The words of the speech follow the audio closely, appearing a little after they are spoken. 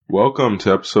Welcome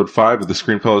to episode 5 of the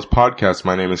Screenfellows podcast.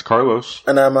 My name is Carlos.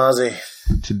 And I'm Ozzy.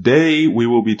 Today we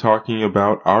will be talking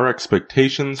about our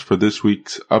expectations for this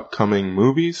week's upcoming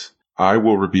movies. I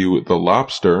will review The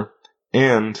Lobster,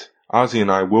 and Ozzy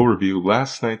and I will review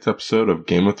last night's episode of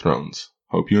Game of Thrones.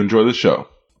 Hope you enjoy the show.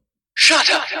 Shut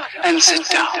up and sit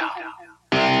down.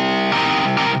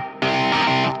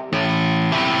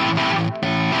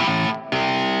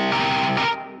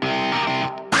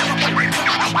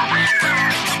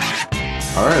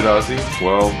 Alright, Ozzy.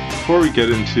 Well, before we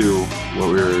get into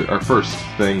our first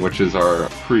thing, which is our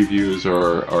previews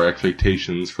or our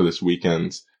expectations for this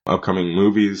weekend's upcoming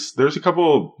movies, there's a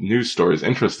couple news stories,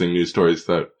 interesting news stories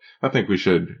that I think we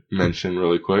should mention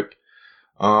really quick.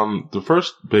 The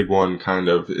first big one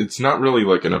it's not really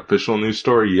like an official news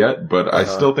story yet, but I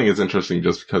still think it's interesting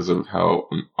just because of how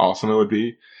awesome it would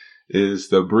be, is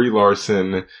that Brie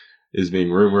Larson is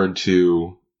being rumored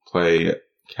to play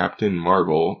Captain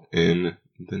Marvel in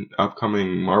the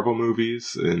upcoming Marvel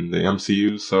movies in the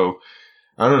MCU. So,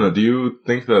 I don't know, do you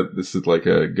think that this is like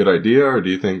a good idea, or do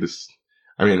you think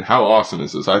how awesome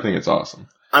is this? I think it's awesome.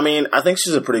 I think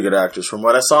she's a pretty good actress. From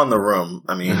what I saw in The Room,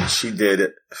 she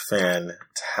did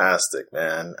fantastic,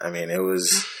 man.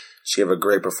 She had a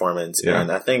great performance. Yeah.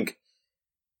 And I think,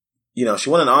 she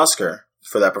won an Oscar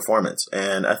for that performance.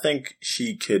 And I think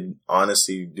she could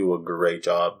honestly do a great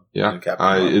job. Yeah. In Captain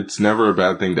Marvel. It's never a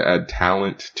bad thing to add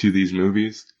talent to these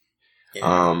movies.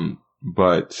 Yeah.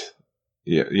 But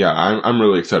I'm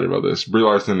really excited about this. Brie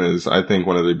Larson is, I think,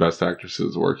 one of the best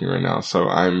actresses working right now. So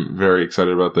I'm very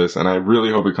excited about this, and I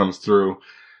really hope it comes through.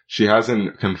 She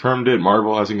hasn't confirmed it.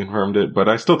 Marvel hasn't confirmed it, but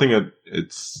I still think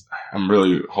I'm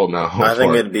really holding out hope. I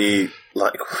think it'd be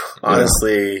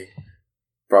honestly,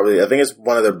 probably. I think it's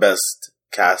one of their best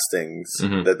castings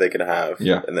that they could have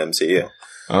in the MCU.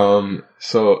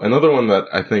 So another one that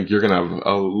I think you're gonna have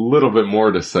a little bit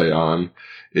more to say on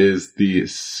is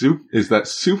that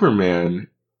Superman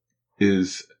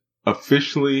is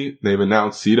officially,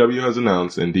 CW has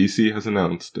announced and DC has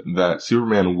announced that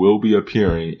Superman will be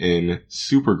appearing in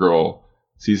Supergirl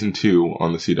season 2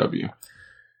 on the CW.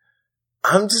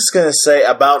 I'm just gonna say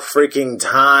about freaking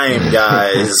time,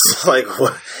 guys.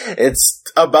 It's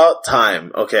about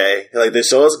time, okay? They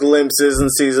show us glimpses in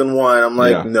season 1. I'm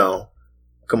like, no.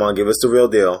 Come on, give us the real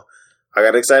deal. I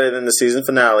got excited in the season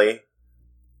finale.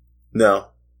 No.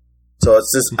 So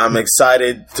it's just, I'm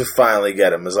excited to finally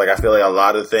get him. It's I feel like a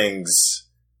lot of things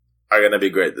are gonna be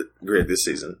great this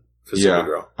season for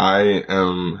Supergirl. I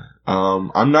am,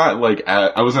 I'm not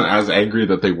I wasn't as angry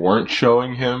that they weren't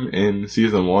showing him in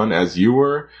season 1 as you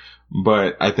were,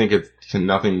 but I think it's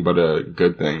nothing but a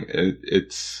good thing.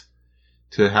 It's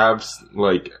to have,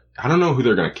 I don't know who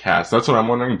they're gonna cast. That's what I'm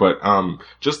wondering, but,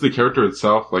 just the character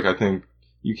itself, I think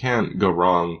you can't go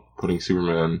wrong putting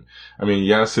Superman.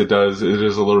 Yes, it does. It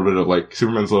is a little bit of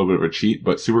Superman's a little bit of a cheat,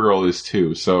 but Supergirl is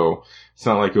too. So it's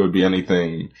not like it would be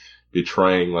anything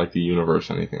betraying the universe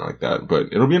or anything like that. But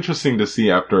it'll be interesting to see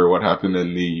after what happened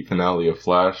in the finale of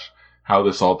Flash, how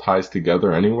this all ties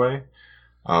together anyway.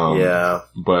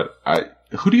 But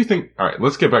who do you think, alright,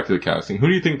 let's get back to the casting. Who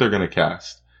do you think they're going to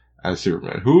cast as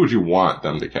Superman? Who would you want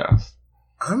them to cast?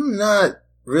 I'm not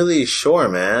really sure,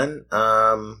 man.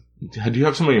 Do you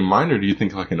have somebody in mind, or do you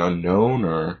think an unknown,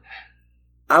 or?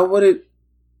 I wouldn't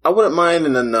mind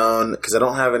an unknown because I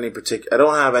don't have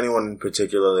anyone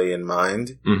particularly in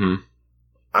mind. Mm-hmm.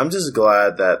 I'm just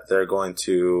glad that they're going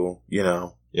to,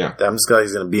 I'm just glad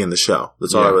he's going to be in the show.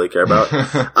 That's all I really care about.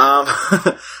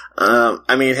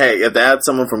 Hey, if they add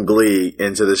someone from Glee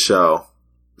into the show,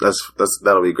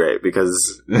 that'll be great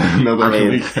because I'm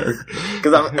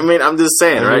just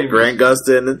saying, right? Grant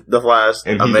Gustin, The Flash,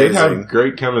 and he amazing. Did have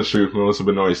great chemistry with Melissa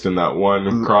Benoist in that one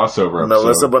crossover episode.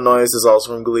 Melissa Benoist is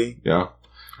also from Glee. Yeah,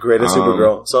 great as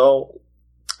Supergirl. So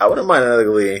I wouldn't mind another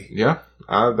Glee. Yeah,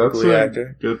 that's Glee a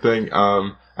actor. Good thing.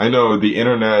 I know the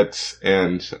internet,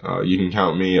 and you can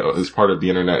count me as part of the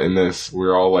internet in this.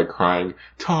 We're all crying,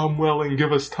 Tom Welling,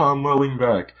 give us Tom Welling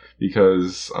back.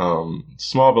 Because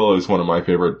Smallville is one of my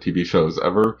favorite TV shows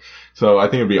ever. So I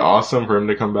think it'd be awesome for him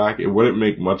to come back. It wouldn't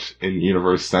make much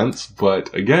in-universe sense,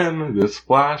 but again, this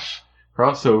Flash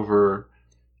crossover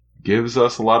gives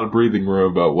us a lot of breathing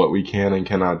room about what we can and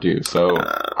cannot do. So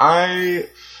I'm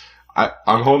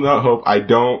holding out hope.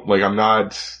 I'm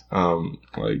not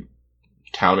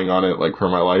counting on it for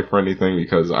my life or anything,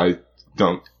 because I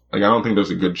don't think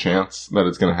there's a good chance that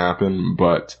it's going to happen,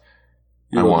 but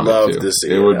I want it to see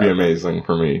it. Would be amazing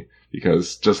for me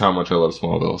because just how much I love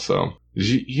Smallville. So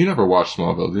you never watched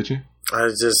Smallville, did you? I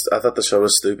thought the show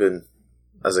was stupid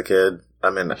as a kid. I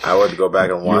would go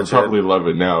back and watch it. You'd probably love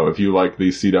it now if you like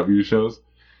these CW shows.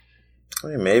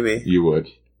 Maybe. You would.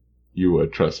 You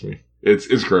would, trust me.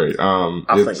 It's great. I'll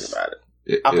think about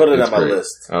it. I'll put it on my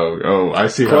list. Oh, I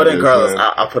see how it is, Carlos,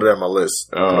 man. I'll put it on my list.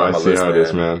 I see how it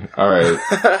is, man. All right.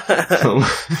 So,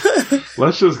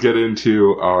 let's just get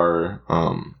into our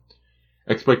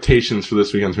expectations for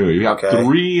this weekend's movie. We got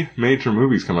 3 major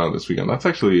movies coming out this weekend. That's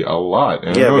actually a lot.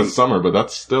 And I know it's summer, but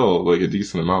that's still like a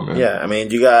decent amount, man. Yeah, I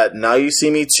mean, you got Now You See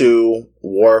Me 2,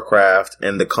 Warcraft,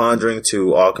 and The Conjuring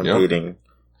 2 all competing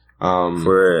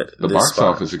for the box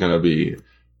office is going to be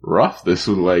rough this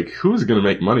week. Like, who's going to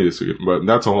make money this week? But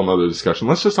that's a whole other discussion.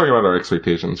 Let's just talk about our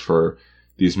expectations for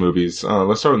these movies.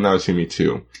 Let's start with Now You See Me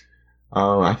 2.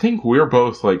 I think we're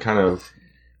both like kind of...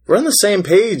 We're on the same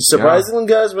page. Surprisingly,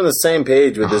 guys, we're on the same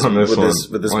page with this like,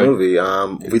 movie.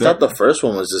 We thought the first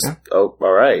one was just all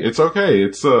right. It's okay.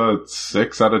 It's a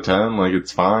 6 out of 10. Like,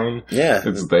 it's fine. Yeah,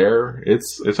 it's there.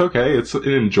 It's okay. It's an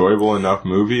enjoyable enough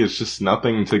movie. It's just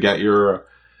nothing to get your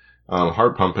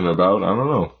heart pumping about. I don't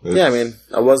know. I mean,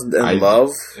 I wasn't in love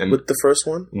with the first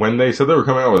one. When they said they were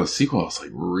coming out with a sequel, I was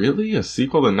like, really? A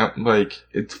sequel to not, like,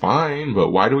 it's fine, but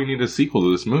why do we need a sequel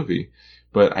to this movie?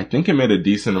 But I think it made a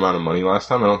decent amount of money last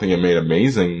time. I don't think it made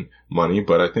amazing money,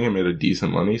 but I think it made a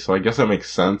decent money. So I guess that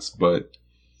makes sense, but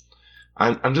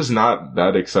I'm just not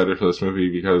that excited for this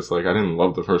movie because, like, I didn't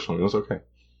love the first one. It was okay.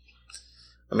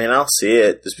 I mean, I'll see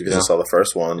it just because I saw the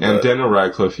first one. And Daniel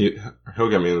Radcliffe, he'll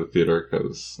get me in the theater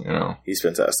because, you know. He's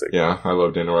fantastic. Yeah, I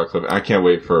love Daniel Radcliffe. I can't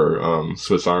wait for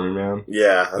Swiss Army Man.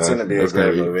 Yeah, that's going to be a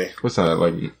great movie. What's that,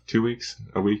 like 2 weeks?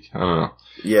 A week? I don't know.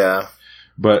 Yeah.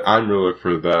 But I'm really looking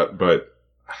for that, but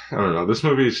I don't know. This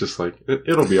movie is just like,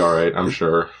 it'll be alright, I'm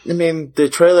sure. I mean, the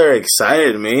trailer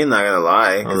excited me, not gonna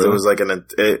lie. Because it was like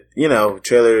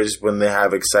trailers, when they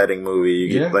have exciting movie, you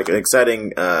get like an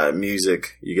exciting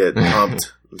music, you get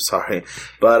pumped. I'm sorry.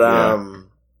 But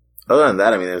other than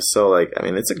that, I mean,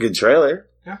 it's a good trailer.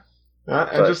 Yeah.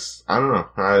 I don't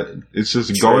know. It's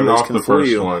just going off the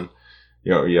first one.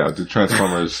 The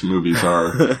Transformers movies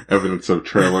are evidence of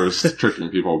trailers tricking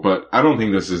people, but I don't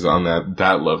think this is on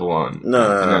that level on.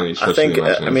 No. I think,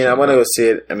 I want to go see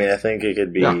it. I mean, I think it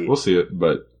could be. Yeah, we'll see it,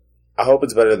 but. I hope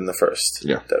it's better than the first.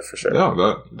 Yeah. That for sure.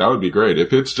 Yeah, that would be great.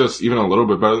 If it's just even a little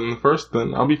bit better than the first,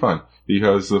 then I'll be fine.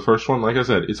 Because the first one, like I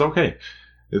said, it's okay.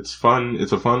 It's fun.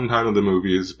 It's a fun time of the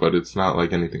movies, but it's not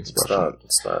like anything special.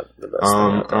 It's not the best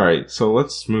thing. All right, so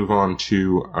let's move on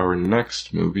to our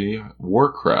next movie,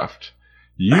 Warcraft.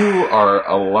 You are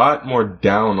a lot more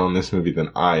down on this movie than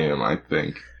I am, I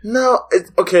think. No,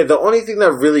 okay, the only thing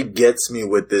that really gets me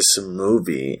with this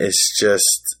movie is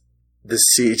just the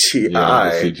CGI. Yeah,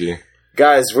 the CG.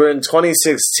 Guys, we're in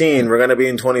 2016. We're going to be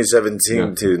in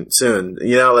 2017 soon.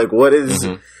 You know, like, what is...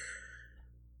 Mm-hmm.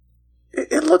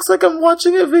 It looks like I'm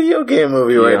watching a video game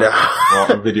movie right now.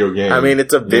 Well, a video game. I mean,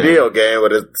 it's a video game,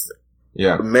 but it's...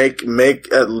 Yeah. Make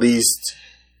at least...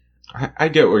 I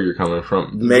get where you're coming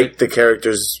from. Make the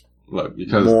characters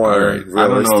because more realistic. I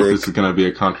don't know if this is going to be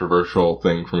a controversial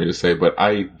thing for me to say, but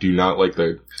I do not like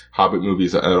the Hobbit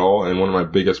movies at all. And one of my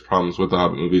biggest problems with the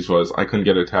Hobbit movies was I couldn't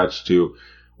get attached to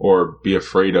or be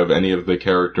afraid of any of the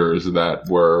characters that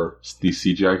were these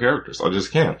CGI characters. I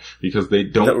just can't because they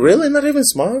don't. No, really? Not even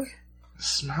Smaug?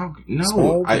 Smaug? No.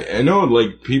 Smaug? I know,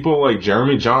 like, people like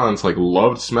Jeremy Jahns, like,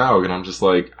 loved Smaug, and I'm just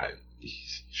like,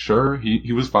 sure,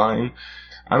 he was fine.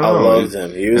 I loved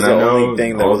him. He was the only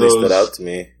thing that really stood out to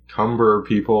me. Cumber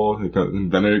people,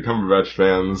 Benedict Cumberbatch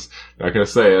fans, not gonna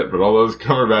say it, but all those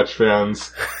Cumberbatch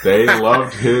fans, they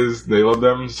loved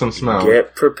them some Smaug.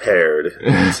 Get prepared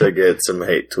to get some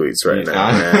hate tweets right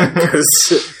now, man.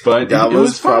 But that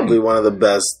was probably one of the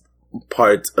best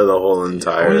parts of the whole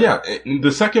entire. Oh yeah,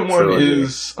 the second one trilogy.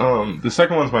 The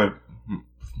second one's my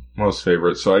most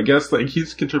favorite, so I guess like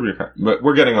he's contributing, but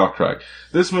we're getting off track.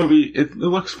 This movie, it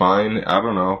looks fine. I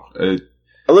don't know. It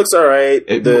looks alright.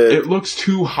 It looks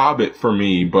too Hobbit for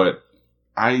me, but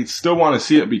I still want to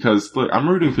see it because look, I'm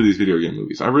rooting for these video game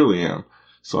movies. I really am.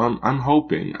 So I'm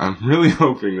really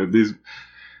hoping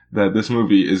that this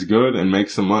movie is good and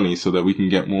makes some money so that we can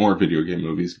get more video game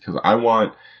movies because I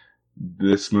want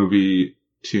this movie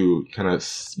to kind of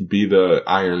be the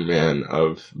Iron Man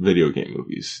of video game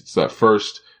movies. It's that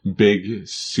first big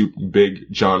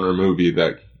genre movie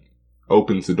that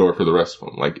opens the door for the rest of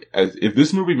them. Like, if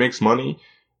this movie makes money,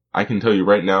 I can tell you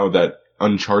right now that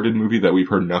Uncharted movie that we've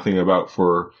heard nothing about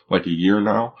for like a year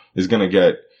now we're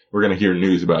gonna hear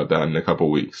news about that in a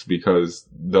couple weeks because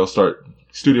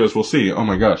studios will see, oh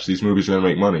my gosh, these movies are gonna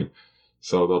make money.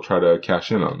 So they'll try to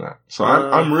cash in on that. So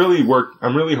I'm really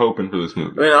hoping for this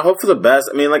movie. I mean, I hope for the best.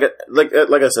 I mean, like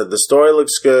I said, the story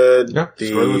looks good. Yeah, the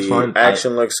story looks fine.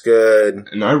 Action looks good.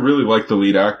 And I really like the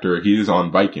lead actor. He's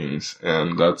on Vikings,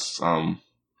 and that's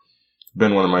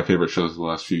been one of my favorite shows the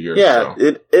last few years. Yeah,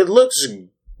 so. it looks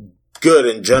good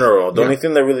in general. The Yeah. only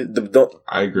thing that really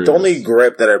I agree. the only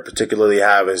gripe that I particularly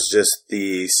have is just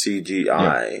the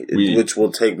CGI, which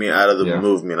will take me out of the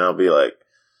movie, and I'll be like,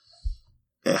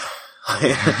 eh.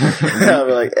 I'll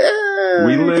be like,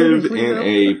 we live in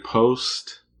a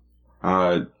post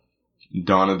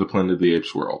Dawn of the Planet of the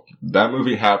Apes world. That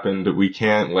movie happened. We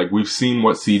can't, like, we've seen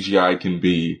what CGI can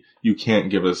be. You can't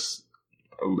give us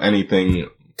anything.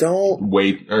 Don't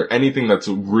wait, or anything that's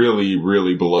really,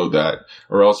 really below that,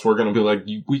 or else we're gonna be like,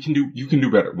 you can do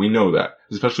better. We know that,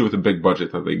 especially with the big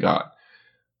budget that they got.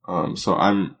 So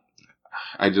I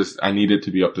need it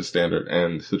to be up to standard,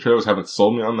 and the trailers haven't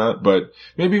sold me on that, but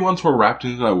maybe once we're wrapped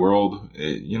into that world,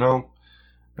 I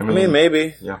mean,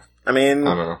 maybe. Yeah. I mean,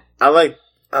 I don't know.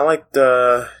 I liked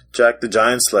Jack the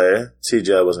Giant Slayer.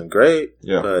 CGI wasn't great,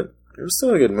 but it was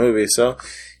still a good movie. So,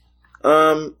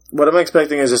 what I'm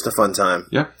expecting is just a fun time.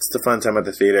 Yeah, it's a fun time at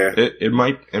the theater. It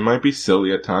might be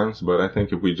silly at times, but I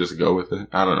think if we just go with it,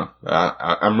 I don't know.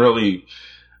 I'm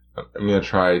gonna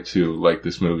try to like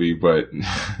this movie, but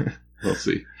we'll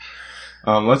see.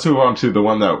 Let's move on to the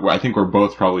one that I think we're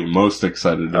both probably most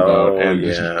excited about, and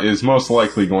is most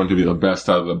likely going to be the best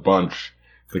out of the bunch,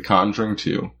 The Conjuring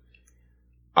 2.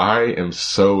 I am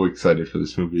so excited for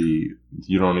this movie.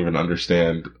 You don't even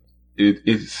understand.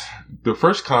 It's the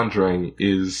first Conjuring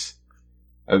is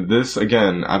this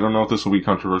again. I don't know if this will be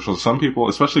controversial. Some people,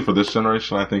 especially for this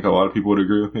generation, I think a lot of people would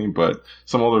agree with me, but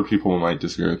some other people might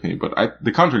disagree with me. But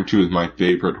The Conjuring 2 is my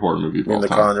favorite horror movie of all time. The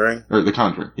Conjuring? Or The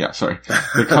Conjuring. Yeah, sorry.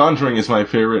 The Conjuring is my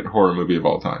favorite horror movie of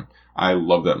all time. I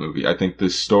love that movie. I think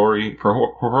this story for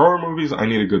horror movies, I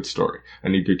need a good story. I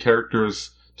need good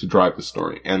characters to drive the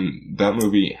story, and that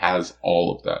movie has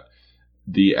all of that.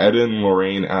 The Ed and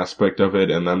Lorraine aspect of it,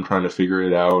 and them trying to figure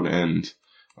it out and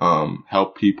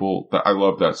help people. I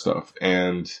love that stuff,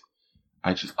 and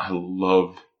I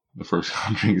love the first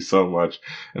Conjuring so much,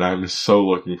 and I'm so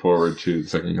looking forward to the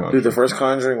second Conjuring. Dude, the first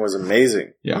Conjuring was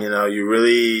amazing. Yeah, you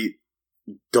really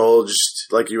indulged,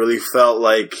 you really felt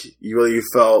like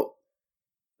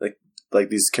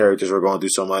these characters were going through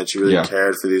so much. You really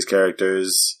cared for these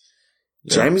characters.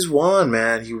 Yeah. James Wan,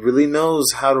 man, he really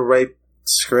knows how to write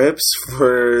scripts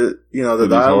for, the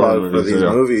dialogue for these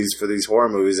movies, for these horror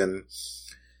movies. And,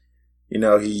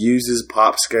 he uses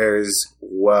pop scares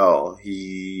well.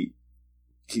 He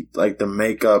like the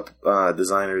makeup,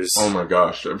 designers. Oh my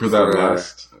gosh. For that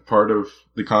last part of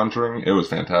The Conjuring, it was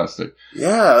fantastic.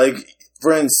 Yeah.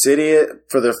 For Insidious,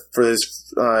 for this,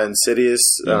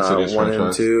 Insidious 1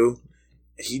 and 2,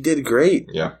 he did great.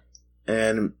 Yeah.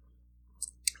 And,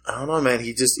 I don't know, man.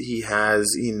 He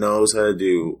knows how to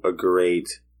do a great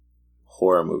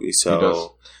horror movie. So he does.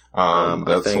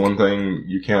 That's one thing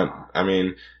you can't. I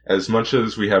mean, as much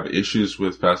as we have issues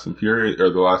with Fast and Furious or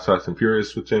the last Fast and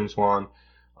Furious with James Wan,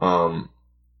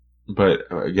 but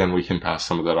again, we can pass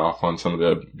some of that off on some of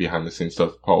the behind the scenes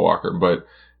stuff with Paul Walker. But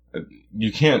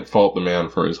you can't fault the man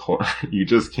for his horror. You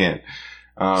just can't.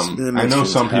 I know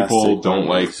some people don't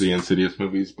like the Insidious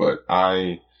movies, but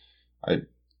I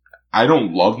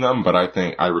don't love them, but I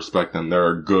think I respect them.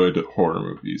 They're good horror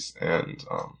movies, and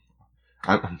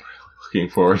I'm really looking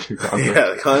forward to Conjuring.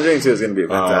 Yeah, Conjuring 2 is going to be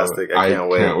fantastic. I can't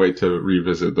wait. I can't wait to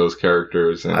revisit those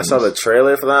characters. And I saw the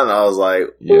trailer for that, and I was like,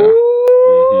 yeah.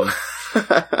 Mm-hmm.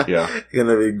 Yeah. It's going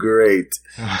to be great.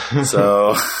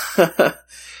 So,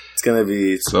 it's going to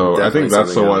be... So, I think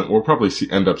that's the one. We'll probably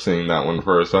end up seeing that one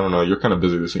first. I don't know. You're kind of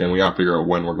busy this weekend. We got to figure out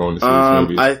when we're going to see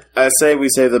these movies. I say we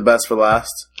save the best for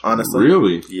last, honestly.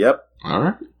 Really? Yep. All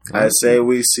right. I say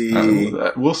we see.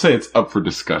 We'll say it's up for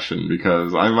discussion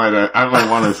because I might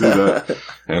want to see that,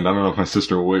 and I don't know if my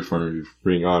sister will wait for me.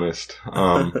 Being honest.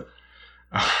 All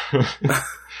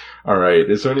right.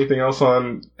 Is there anything else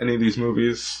on any of these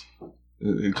movies?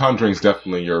 Conjuring's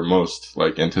definitely your most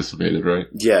anticipated, right?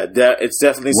 Yeah, it's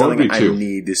definitely something I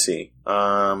need to see.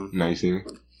 Nice.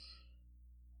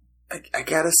 I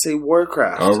gotta say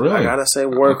Warcraft. Oh, really? I gotta say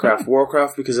Warcraft.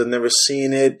 Warcraft because I've never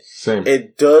seen it. Same.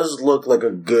 It does look like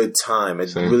a good time.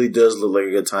 It really does look like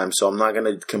a good time. So I'm not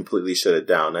gonna completely shut it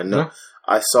down. I know. Yeah.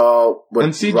 I saw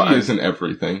and CG isn't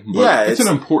everything. But it's an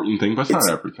important thing, but it's not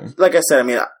everything. Like I said, I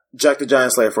mean, Jack the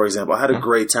Giant Slayer, for example, I had a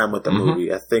great time with the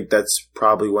movie. I think that's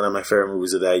probably one of my favorite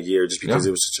movies of that year, just because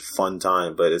it was such a fun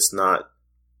time. But it's not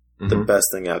the best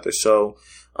thing out there. So,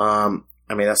 I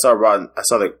mean, I saw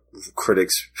the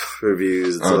critics'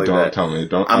 reviews and stuff like that. Don't tell me.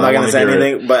 I'm not going to say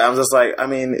anything, but I'm just like, I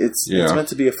mean, it's meant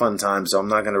to be a fun time, so I'm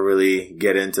not going to really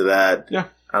get into that. Yeah.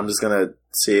 I'm just going to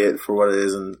see it for what it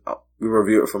is, and we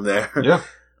review it from there. Yeah.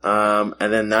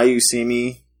 And then Now You See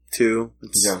Me, too.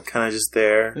 It's kind of just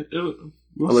there. It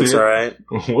looks all right.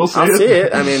 We'll see I'll see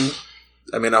it. I mean,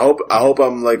 I mean, I hope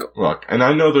I'm like, look, and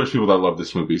I know there's people that love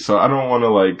this movie, so I don't want to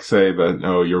like say that,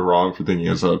 no, you're wrong for thinking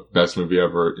it's the best movie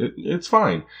ever. It's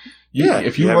fine.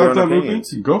 If you love that movie,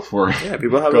 go for it. Yeah,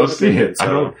 people have go see opinions, it. so. I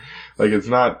don't, like, it's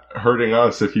not hurting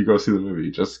us if you go see the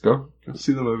movie. Just go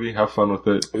see the movie, have fun with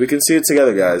it. We can see it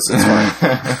together, guys. It's fine.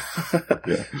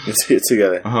 Yeah. We can see it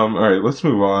together. Alright, let's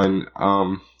move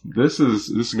on. This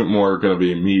is more gonna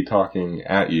be me talking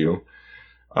at you.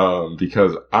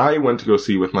 Because I went to go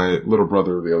see with my little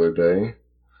brother the other day,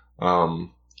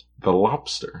 The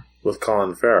Lobster. With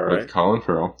Colin Farrell, right? With Colin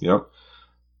Farrell, yep.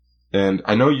 And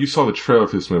I know you saw the trailer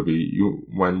for this movie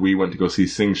when we went to go see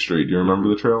Sing Street. Do you remember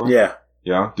the trailer? Yeah.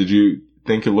 Yeah? Did you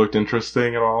think it looked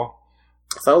interesting at all?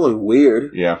 I thought it looked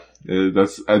weird. Yeah.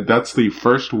 That's the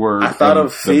first word. I thought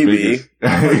of Phoebe.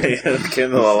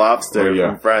 Kim the Lobster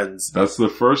from Friends. That's the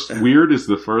first. Weird is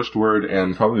the first word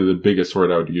and probably the biggest word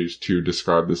I would use to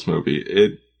describe this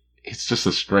movie. It's just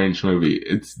a strange movie.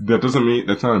 That doesn't mean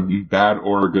that's not a bad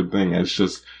or a good thing.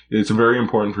 It's very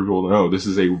important for people to know this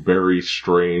is a very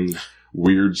strange,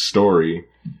 weird story.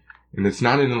 And it's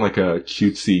not in like a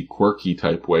cutesy, quirky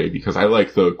type way, because I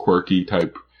like the quirky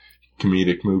type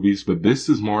comedic movies, but this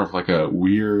is more of like a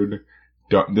weird,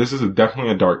 this is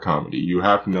definitely a dark comedy. You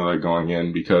have to know that going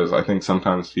in, because I think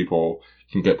sometimes people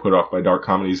can get put off by dark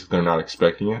comedies if they're not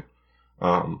expecting it.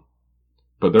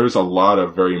 But there's a lot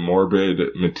of very morbid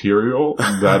material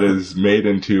that is made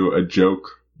into a joke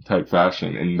type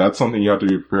fashion, and that's something you have to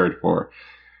be prepared for.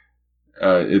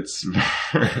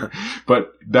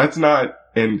 But that's not,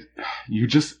 and you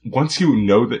just, once you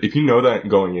know that, if you know that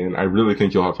going in, I really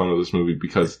think you'll have fun with this movie,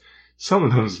 because some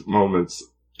of those moments,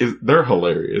 they're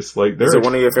hilarious. Like, is it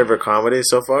one of your favorite comedies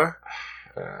so far?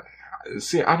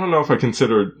 See, I don't know if I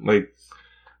consider, like,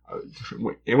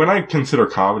 when I consider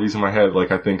comedies in my head, like,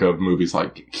 I think of movies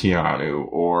like Keanu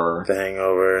or The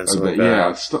Hangover and stuff like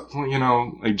that. Yeah, you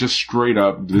know, like, just straight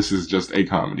up, this is just a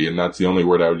comedy, and that's the only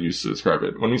word I would use to describe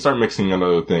it. When you start mixing in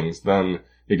other things, then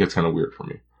it gets kind of weird for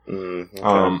me.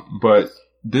 Okay. But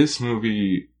this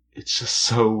movie, it's just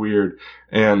so weird.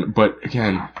 But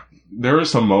again, there are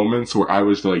some moments where I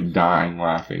was like dying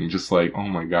laughing, just like, oh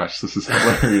my gosh, this is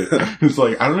hilarious. It's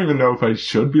like, I don't even know if I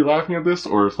should be laughing at this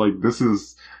or if like this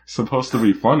is supposed to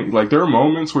be funny. Like, there are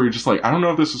moments where you're just like, I don't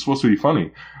know if this is supposed to be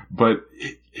funny, but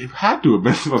it had to have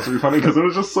been supposed to be funny because it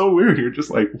was just so weird. You're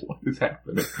just like, what is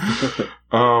happening?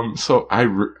 So I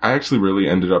actually really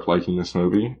ended up liking this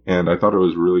movie, and I thought it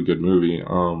was a really good movie.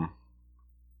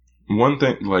 One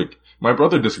thing, like, my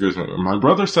brother disagrees with me. My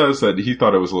brother says that he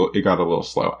thought it got a little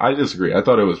slow. I disagree. I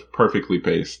thought it was perfectly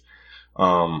paced.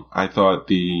 I thought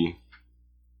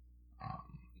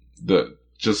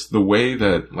just the way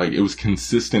that, like, it was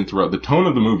consistent throughout, the tone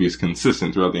of the movie is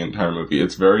consistent throughout the entire movie.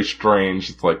 It's very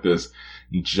strange. It's like this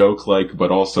joke-like,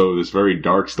 but also this very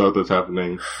dark stuff that's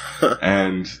happening.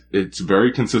 And it's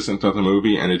very consistent throughout the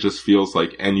movie, and it just feels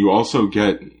like, and you also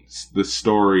get the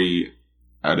story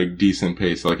at a decent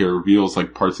pace. Like, it reveals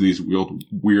like parts of this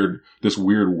weird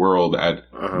world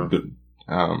at the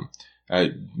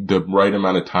right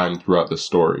amount of time throughout the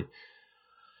story.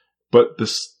 But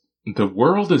the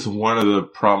world is one of the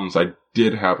problems I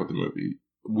did have with the movie.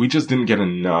 We just didn't get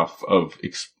enough of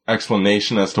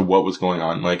explanation as to what was going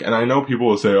on. Like, and I know people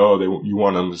will say, oh, you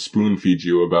want them to spoon feed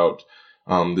you about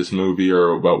this movie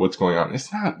or about what's going on.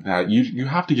 It's not that. You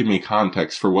have to give me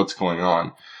context for what's going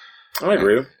on. I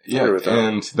agree. I agree with that.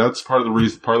 And that's part of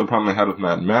the problem I had with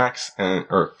Mad Max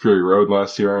or Fury Road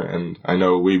last year. And I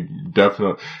know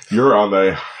you're on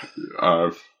the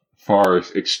far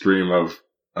extreme of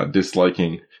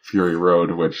disliking Fury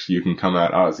Road, which you can come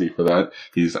at Ozzy for that.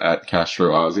 He's at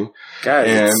Castro Ozzy. Guys,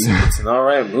 it's an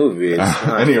alright movie.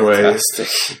 Anyway,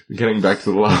 getting back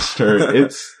to The Lobster,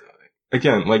 it's,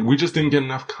 again, like, we just didn't get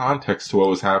enough context to what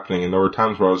was happening, and there were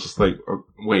times where I was just like,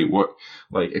 wait, what?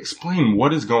 Like, explain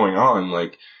what is going on,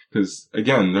 like, because,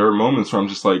 again, there are moments where I'm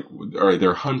just like, alright,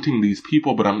 they're hunting these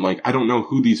people, but I'm like, I don't know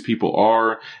who these people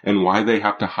are, and why they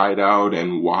have to hide out,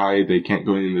 and why they can't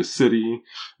go in the city,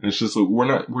 and it's just like,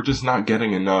 we're just not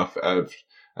getting enough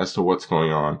as to what's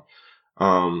going on.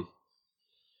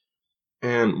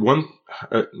 And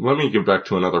let me get back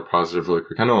to another positive really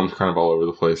quick. I know I'm kind of all over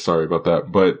the place, sorry about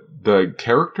that, but the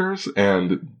characters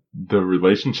and the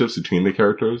relationships between the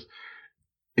characters,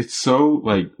 it's so,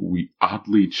 like,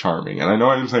 oddly charming. And I know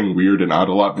I'm saying weird and odd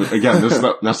a lot, but again,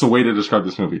 that's the way to describe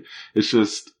this movie. It's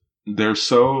just, they're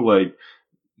so, like,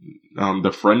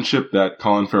 the friendship that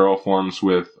Colin Farrell forms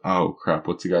with, oh crap,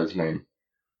 what's the guy's name?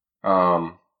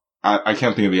 I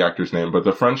can't think of the actor's name, but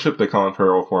the friendship that Colin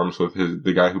Farrell forms with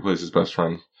the guy who plays his best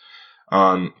friend,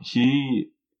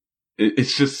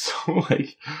 it's just so,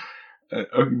 like,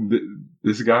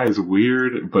 this guy is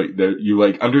weird, but you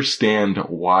like understand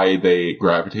why they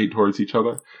gravitate towards each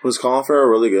other. Was Colin Farrell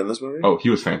really good in this movie? Oh, he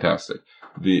was fantastic.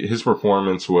 His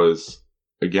performance was,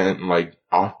 again, like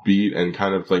offbeat and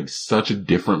kind of like such a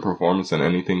different performance than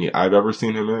anything I've ever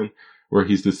seen him in, where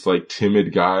he's this like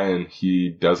timid guy and he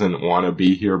doesn't want to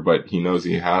be here, but he knows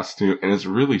he has to. And it's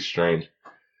really strange.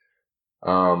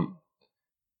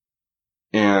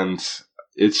 And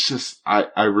it's just,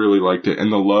 I really liked it.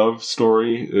 And the love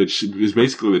story, which is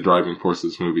basically the driving force of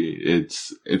this movie,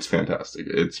 it's fantastic.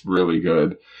 It's really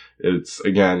good. It's,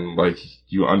 again, like,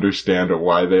 you understand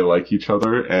why they like each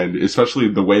other, and especially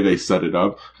the way they set it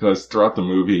up, because throughout the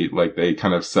movie, like, they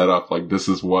kind of set up, like, this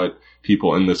is what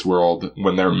people in this world,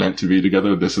 when they're meant to be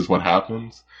together, this is what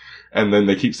happens. And then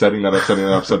they keep setting that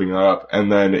up,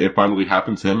 and then it finally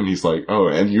happens to him, and he's like, oh,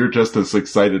 and you're just as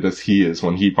excited as he is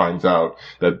when he finds out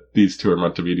that these two are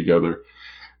meant to be together.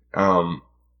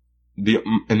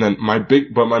 And then my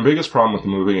biggest problem with the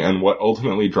movie, and what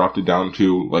ultimately dropped it down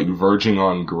to, like, verging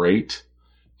on great,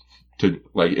 to,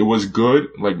 like, it was good,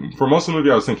 like, for most of the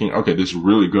movie I was thinking, okay, this is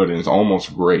really good, and it's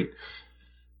almost great.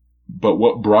 But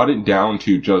what brought it down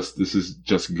to this is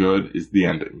just good, is the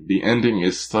ending. The ending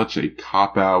is such a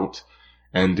cop-out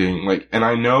ending. Like, and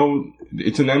I know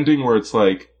it's an ending where it's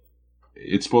like,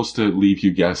 it's supposed to leave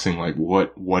you guessing, like,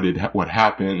 what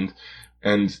happened.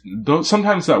 And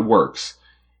sometimes that works.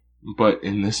 But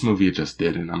in this movie, it just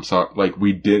didn't. I'm sorry. Like,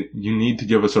 you need to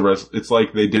give us it's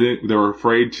like they were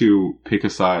afraid to pick a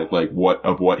side, like,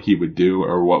 what he would do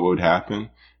or what would happen.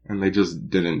 And they just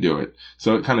didn't do it.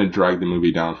 So it kind of dragged the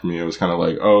movie down for me. It was kind of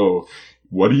like, oh,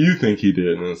 what do you think he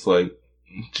did? And it's like,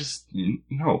 just,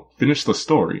 no, finish the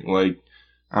story. Like,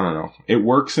 I don't know. It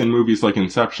works in movies like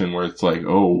Inception where it's like,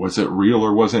 oh, was it real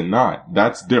or was it not?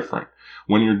 That's different.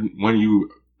 When you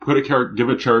give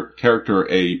a character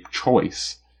a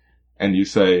choice and you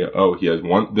say, oh, he has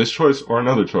this choice or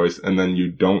another choice, and then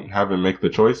you don't have him make the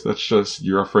choice, that's just,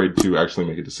 you're afraid to actually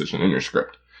make a decision in your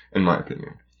script, in my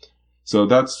opinion. So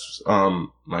that's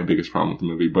my biggest problem with the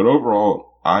movie. But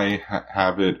overall, I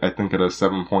have it, I think, at a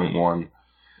 7.1.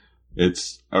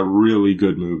 It's a really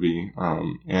good movie.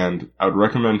 And I would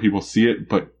recommend people see it.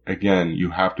 But again,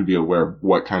 you have to be aware of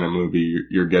what kind of movie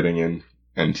you're getting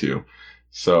into.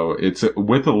 So it's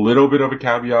with a little bit of a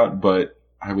caveat, but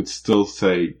I would still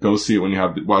say go see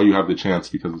it while you have the chance,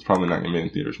 because it's probably not going to be in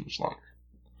theaters much longer.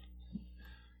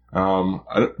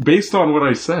 Based on what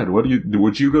I said, would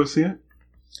you go see it?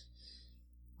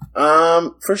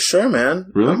 For sure,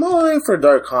 man. Really? I'm all in for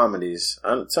dark comedies.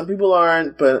 Some people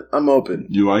aren't, but I'm open.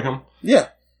 You like them? Yeah.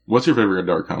 What's your favorite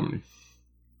dark comedy?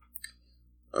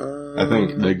 I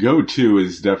think the go-to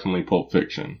is definitely Pulp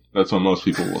Fiction. That's what most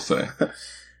people will say.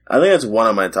 I think it's one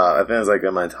of my top. I think it's like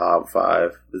in my top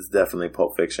 5. It's definitely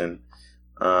Pulp Fiction.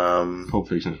 Pulp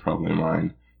Fiction is probably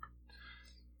mine.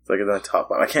 It's like in my top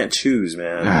 5. I can't choose,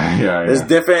 man. Yeah. There's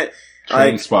different.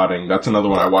 Trainspotting. That's another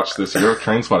one I watched this year.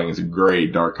 Trainspotting is a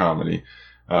great dark comedy.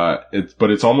 But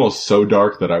it's almost so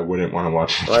dark that I wouldn't want to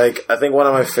watch it. Like, I think one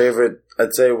of my favorite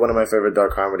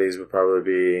dark comedies would probably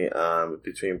be,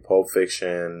 between Pulp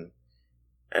Fiction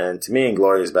and, to me,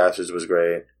 Inglourious Basterds was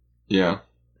great. Yeah.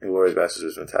 Inglourious Basterds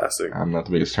was fantastic. I'm not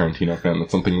the biggest Tarantino fan.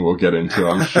 That's something we'll get into,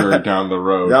 I'm sure, down the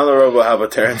road. Down the road we'll have a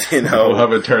Tarantino. We'll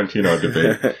have a Tarantino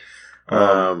debate.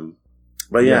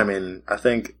 But yeah, I mean, I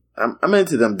think I'm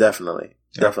into them, definitely.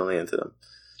 Yeah. Definitely into them.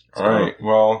 So. All right.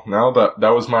 Well, now that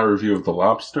was my review of The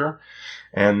Lobster.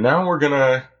 And now we're going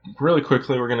to, really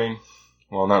quickly,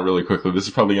 well, not really quickly. This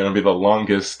is probably going to be the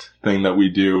longest thing that we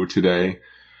do today.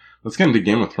 Let's get into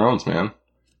Game of Thrones, man.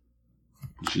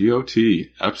 GOT.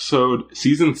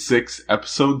 Season 6,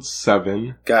 Episode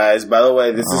 7. Guys, by the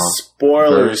way, this is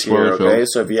spoilers here, okay?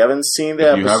 So if you haven't seen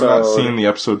the episode... If you have not seen the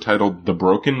episode titled The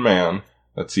Broken Man,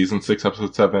 that's Season 6,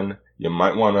 Episode 7, you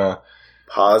might want to...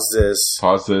 Pause this,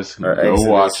 go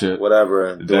watch it.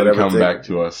 Whatever. Then come back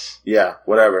to us. Yeah,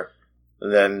 whatever.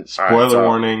 And then... Spoiler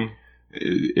warning.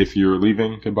 If you're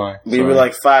leaving, goodbye. We were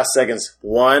like 5 seconds.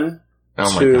 1,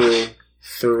 2,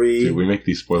 3, Dude, we make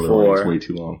these spoiler warnings way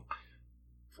too long.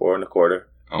 4 1/4.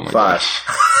 Oh my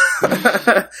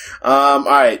 5.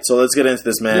 Alright, so let's get into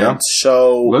this, man. Yeah.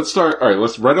 So... Let's start... Alright,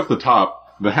 let's right off the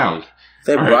top, the Hound.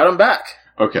 They brought him back.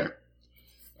 Okay.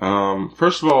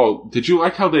 First of all, did you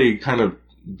like how they kind of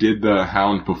did the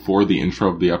Hound before the intro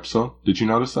of the episode? Did you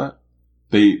notice that?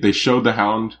 They showed the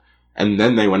Hound, and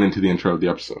then they went into the intro of the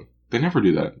episode. They never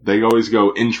do that. They always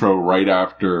go intro right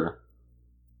after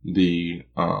the,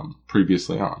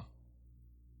 previously on.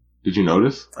 Did you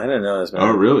notice? I didn't notice, man.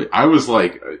 Oh, really? I was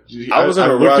like... I was in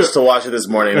a rush to watch it this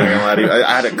morning.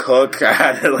 I had to cook. I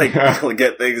had to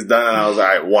get things done, and I was all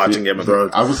right watching Game of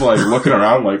Thrones. I was like looking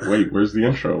around like, wait, where's the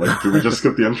intro? Like, did we just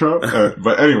skip the intro?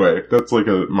 But anyway, that's like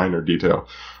a minor detail.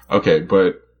 Okay,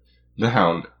 but The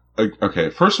Hound. Okay,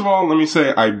 first of all, let me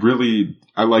say I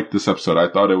liked this episode. I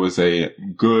thought it was a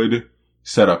good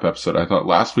setup episode. I thought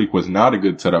last week was not a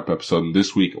good setup episode, and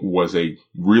this week was a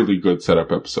really good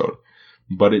setup episode.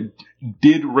 But it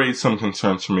did raise some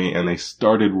concerns for me, and they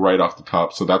started right off the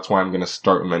top, so that's why I'm going to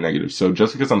start with my negative. So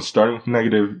just because I'm starting with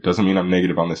negative doesn't mean I'm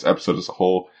negative on this episode as a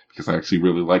whole, because I actually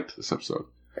really liked this episode.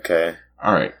 Okay.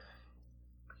 Alright.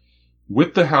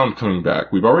 With the Hound coming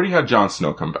back, we've already had Jon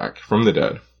Snow come back from the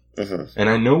dead. Mm-hmm. And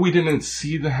I know we didn't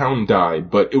see the Hound die,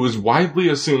 but it was widely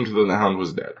assumed that the Hound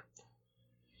was dead.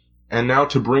 And now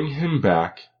to bring him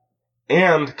back,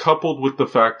 and coupled with the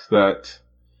fact that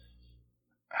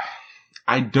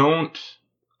I don't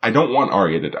want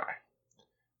Arya to die.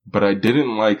 But I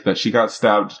didn't like that she got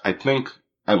stabbed, I think,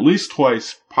 at least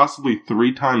twice, possibly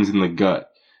 3 times in the gut.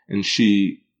 And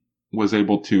she was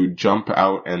able to jump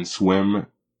out and swim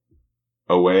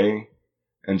away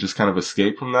and just kind of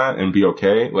escape from that and be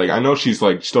okay. Like, I know she's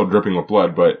like still dripping with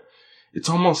blood, but it's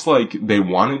almost like they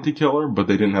wanted to kill her, but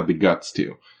they didn't have the guts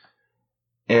to.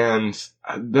 And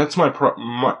that's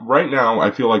right now,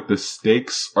 I feel like the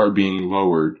stakes are being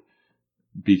lowered.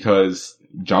 Because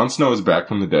Jon Snow is back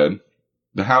from the dead.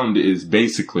 The Hound is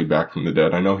basically back from the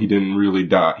dead. I know he didn't really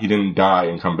die. He didn't die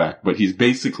and come back, but he's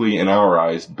basically, in our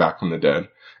eyes, back from the dead.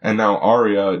 And now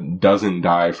Arya doesn't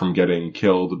die from getting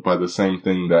killed by the same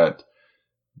thing that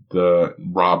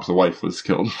Rob's wife was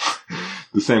killed.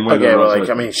 The same way. Okay, but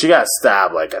I mean, she got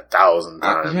stabbed like 1,000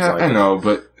 times. Yeah, I know,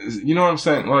 but you know what I'm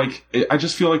saying? Like, I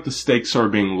just feel like the stakes are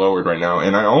being lowered right now,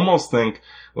 and I almost think.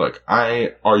 Look,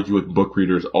 I argue with book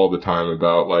readers all the time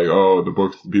about, like, oh, the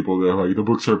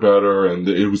books are better, and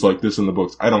it was like this in the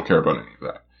books. I don't care about any of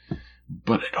that.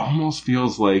 But it almost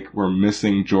feels like we're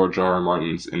missing George R.R.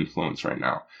 Martin's influence right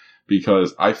now.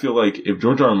 Because I feel like if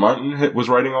George R.R. Martin was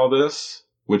writing all this,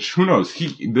 which, who knows,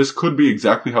 this could be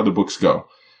exactly how the books go.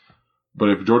 But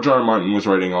if George R.R. Martin was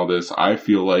writing all this, I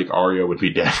feel like Arya would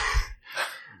be dead.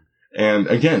 And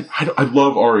again, I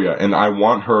love Arya, and I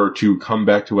want her to come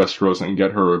back to Westeros and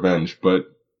get her revenge. But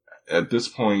at this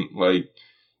point, like,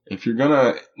 if you're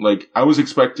gonna, like, I was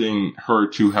expecting her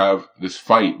to have this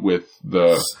fight with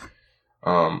the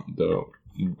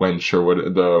wench or what,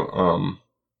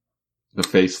 the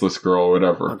faceless girl or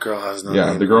whatever. The girl has no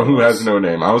name. The girl who has no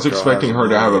name. I was expecting her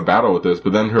to have a battle with this,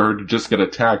 but then her to just get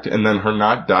attacked and then her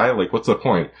not die. Like, what's the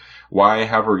point? Why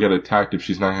have her get attacked if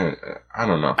she's not gonna, I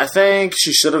don't know. I think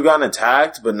she should have gotten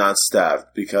attacked, but not stabbed,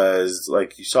 because,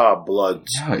 like, you saw blood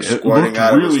squirting out of her stomach. It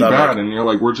looked really bad, and you're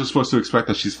like, we're just supposed to expect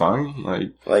that she's fine?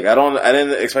 Like, I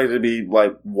didn't expect it to be,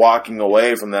 like, walking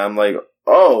away from them, like,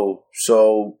 oh,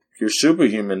 so you're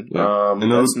superhuman. Yeah.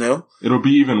 That's new. It'll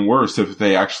be even worse if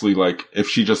they actually, like, if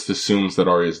she just assumes that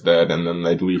Arya's dead and then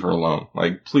they'd leave her alone.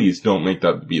 Like, please don't make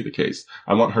that be the case.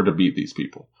 I want her to beat these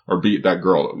people. Or beat that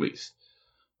girl, at least.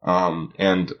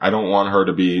 And I don't want her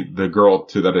to be, the girl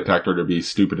that attacked her to be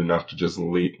stupid enough to just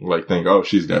think, oh,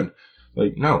 she's dead.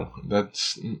 Like, no,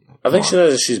 that's... I think she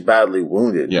knows that she's badly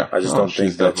wounded. Yeah. I just don't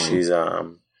think that she's,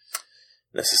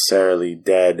 necessarily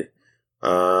dead.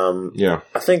 Yeah.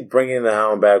 I think bringing the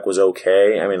Hound back was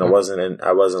okay. I mean, I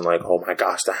wasn't like, oh my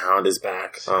gosh, the Hound is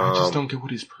back. I just don't get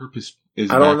what his purpose is.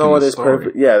 I don't know what his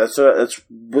purpose. Yeah,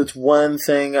 that's one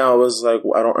thing. I was like,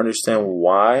 I don't understand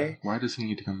why. Why does he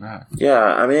need to come back? Yeah,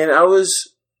 I mean, I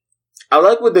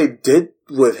like what they did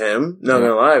with him. Not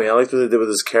gonna lie, I mean, I liked what they did with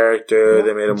his character. Yeah,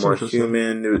 they made him more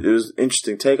human. It was an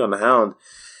interesting take on the Hound.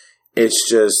 It's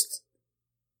just,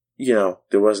 you know,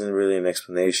 there wasn't really an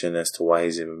explanation as to why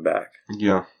he's even back.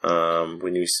 Yeah.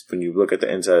 When you look at the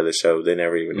inside of the show, they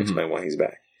never even explain why he's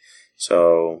back.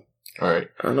 So, all right.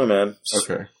 I don't know, man.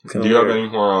 Okay. Do you have any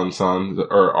more on Sansa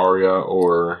or Arya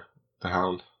or the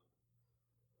Hound?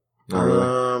 Not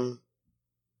really.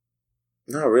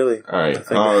 Not really. All right.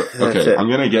 Okay. I'm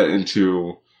gonna get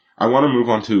into. I want to move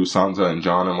on to Sansa and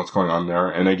Jon and what's going on there.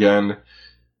 And again,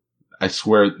 I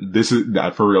swear this is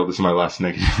for real. This is my last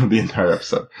negative of the entire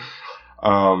episode.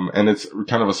 And it's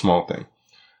kind of a small thing.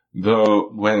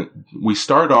 When we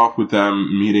start off with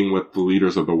them meeting with the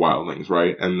leaders of the wildlings,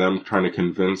 right? And them trying to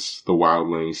convince the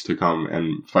wildlings to come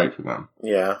and fight for them.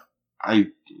 Yeah. I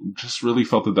just really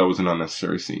felt that was an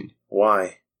unnecessary scene.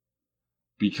 Why?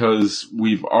 Because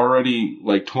we've already,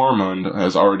 like, Tormund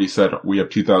has already said we have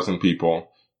 2,000 people.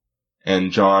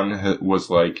 And John was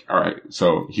like, all right,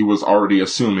 so he was already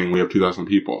assuming we have 2,000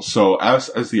 people. So as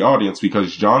the audience,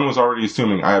 because John was already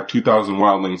assuming I have 2,000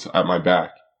 wildlings at my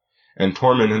back, and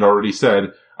Tormund had already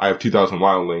said, I have 2,000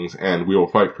 wildlings and we will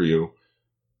fight for you.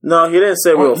 No, he didn't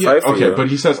say we'll fight for you. Okay, but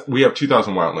he says we have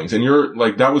 2,000 wildlings. And you're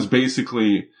like, that was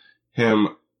basically him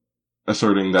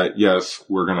asserting that, yes,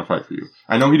 we're going to fight for you.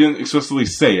 I know he didn't explicitly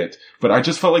say it, but I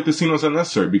just felt like the scene was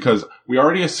unnecessary because we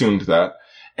already assumed that.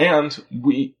 And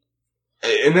it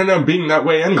ended up being that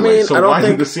way anyway. I mean, so why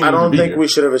did the scene I don't think here? we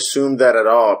should have assumed that at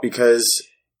all because,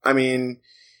 I mean...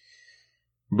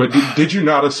 But did you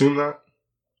not assume that?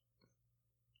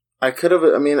 I could have.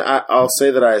 I mean, I'll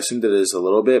say that I assumed it is a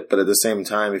little bit, but at the same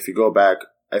time, if you go back,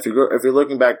 if you're going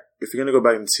to go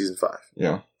back into season 5,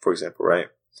 yeah, for example, right?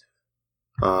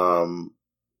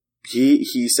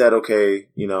 He said, okay,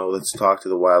 let's talk to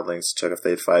the wildlings to check if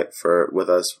they'd fight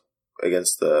with us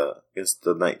against the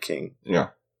Night King. Yeah,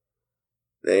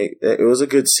 it was a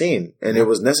good scene, and it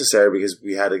was necessary because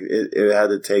it had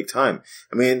to take time.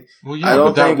 I mean, well,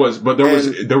 yeah,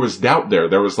 there was doubt there.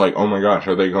 There was like, oh my gosh,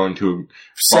 are they going to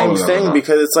same thing?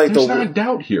 Because it's like there's not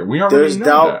doubt here. We already there's know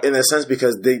doubt that. in a sense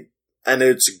because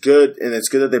it's good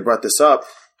that they brought this up.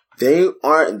 They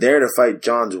aren't there to fight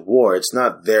John's war. It's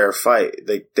not their fight.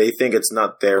 They think it's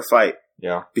not their fight.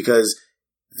 Yeah, because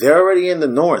they're already in the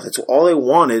north. It's all they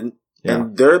wanted. Yeah.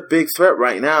 And their big threat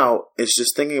right now is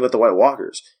just thinking about the White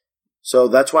Walkers. So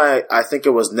that's why I think it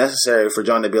was necessary for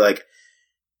John to be like,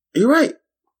 you're right.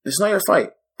 It's not your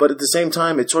fight. But at the same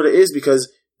time, it sort of is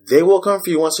because they will come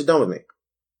for you once they're done with me.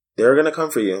 They're going to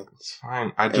come for you. It's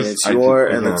fine. It's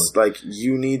like,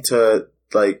 you need to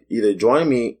like either join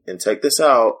me and take this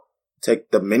out, take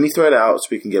the mini threat out so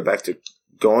we can get back to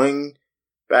going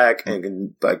back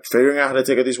and like figuring out how to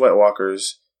take out these White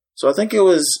Walkers. So I think it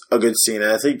was a good scene,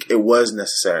 and I think it was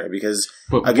necessary because.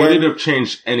 But again, would it have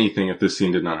changed anything if this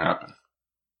scene did not happen,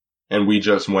 and we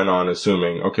just went on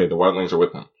assuming, okay, the wildlings are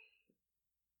with them?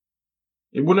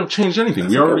 It wouldn't have changed anything.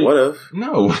 It would have.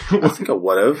 No, I think it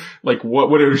would have. Like,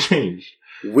 what would it have changed?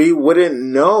 We wouldn't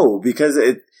know because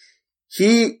it's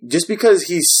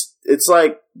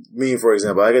like me, for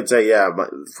example. I could say, yeah,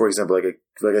 for example, like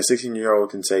a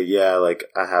 16-year-old can say, yeah, like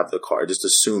I have the car, just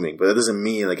assuming, but that doesn't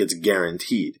mean like it's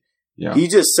guaranteed. Yeah. He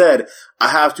just said, I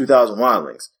have 2,000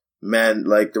 wildlings. Men,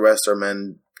 like the rest are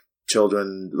men,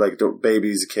 children, like the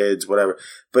babies, kids, whatever.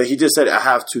 But he just said, I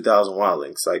have 2,000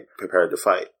 wildlings, like prepared to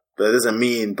fight. But it doesn't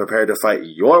mean prepared to fight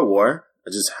your war. I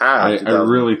just have. I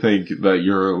really think that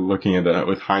you're looking at that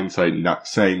with hindsight, not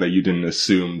saying that you didn't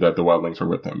assume that the wildlings were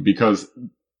with them, because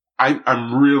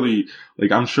I'm really,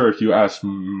 like, I'm sure if you ask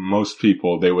most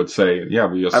people, they would say, yeah,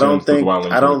 we assumed the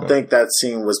wildlings. I don't think that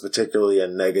scene was particularly a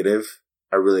negative.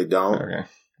 I really don't. Okay.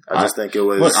 I just think it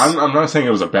was. Look, I'm not saying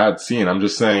it was a bad scene. I'm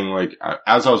just saying, like,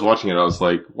 as I was watching it, I was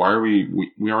like, why are we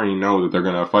already know that they're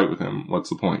going to fight with him. What's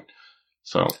the point?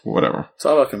 So, whatever. It's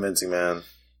all about convincing, man.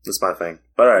 That's my thing.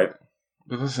 But alright.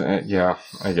 Yeah,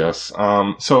 I guess.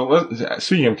 So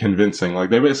speaking of convincing, like,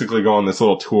 they basically go on this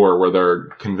little tour where they're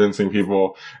convincing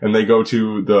people, and they go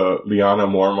to the Lyanna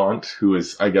Mormont, who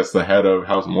is, I guess, the head of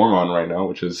House Mormont right now,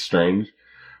 which is strange.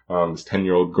 This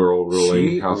 10-year-old girl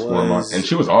ruling House Mormont, and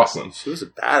she was awesome. She was a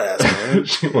badass, man.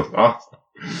 She was awesome.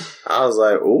 I was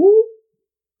like, ooh.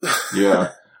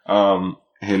 Yeah.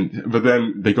 But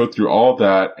then they go through all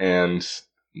that, and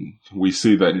we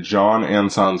see that Jon and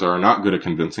Sansa are not good at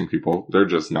convincing people. They're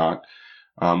just not.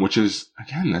 Which is,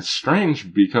 again, that's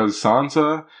strange because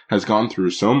Sansa has gone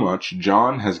through so much,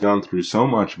 Jon has gone through so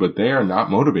much, but they are not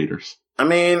motivators. I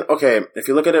mean, okay, if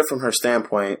you look at it from her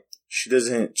standpoint,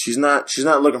 she's not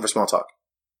looking for small talk.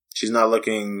 She's not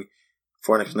looking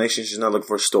for an explanation. She's not looking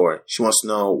for a story. She wants to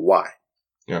know why.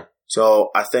 Yeah.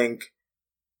 So I think,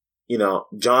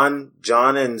 Jon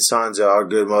and Sansa are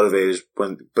good motivators,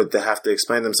 but they have to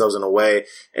explain themselves in a way,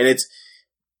 and it's.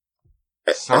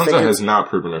 Sansa has not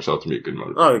proven herself to be a good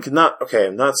motivator. Not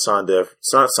Sansa.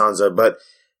 It's not Sansa, but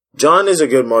Jon is a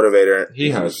good motivator.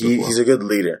 He's a good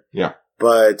leader. Yeah.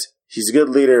 But he's a good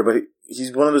leader, but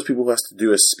he's one of those people who has to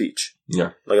do a speech.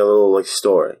 Yeah. Like a little, like,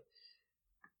 story.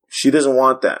 She doesn't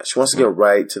want that. She wants to get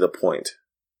right to the point.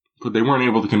 But they weren't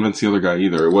able to convince the other guy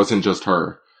either. It wasn't just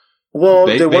her. Well,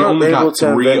 they only got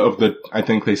 3 of the, I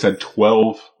think they said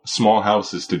 12 small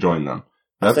houses to join them.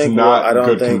 That's not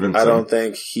good convincing. I don't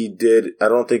think he did.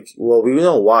 Well, we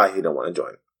know why he didn't want to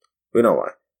join. We know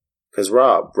why. Because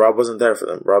Robb wasn't there for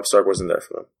them. Robb Stark wasn't there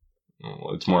for them.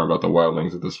 Well, it's more about the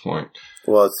wildlings at this point.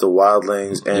 Well, it's the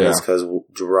wildlings, and it's because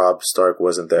Robb Stark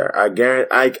wasn't there. I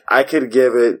can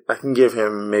give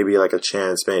him maybe like a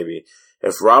chance, maybe.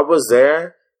 If Robb was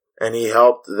there, and he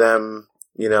helped them,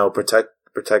 protect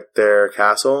protect their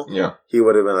castle, Yeah. he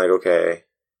would have been like, okay,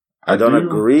 I don't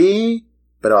agree,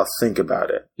 but I'll think about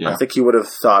it. Yeah. I think he would have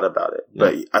thought about it. Yeah.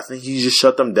 But I think he just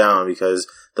shut them down because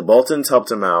the Boltons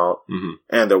helped him out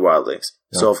and the wildlings.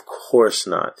 Yeah. So of course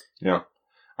not. Yeah.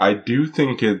 I do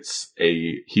think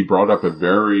he brought up a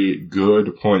very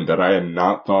good point that I had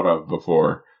not thought of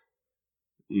before.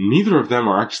 Neither of them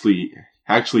are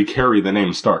actually carry the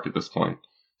name Stark at this point.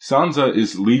 Sansa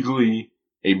is legally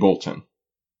a Bolton.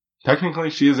 Technically,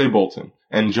 she is a Bolton.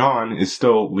 And Jon is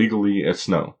still legally a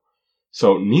Snow.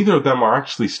 So neither of them are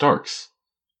actually Starks.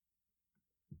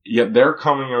 Yet they're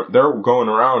going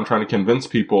around trying to convince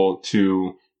people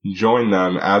to join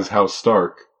them as House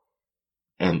Stark.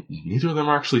 And neither of them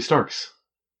are actually Starks.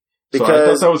 So I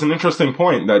thought that was an interesting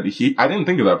point that I didn't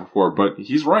think of that before, but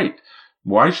he's right.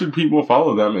 Why should people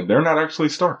follow them if they're not actually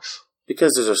Starks?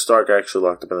 Because there's a Stark actually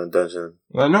locked up in a dungeon.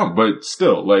 I know, but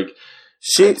still, like,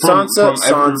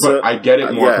 Sansa, I get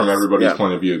it more from everybody's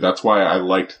point of view. That's why I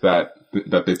liked that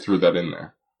they threw that in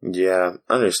there. Yeah,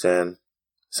 I understand.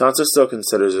 Sansa still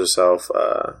considers herself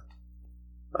a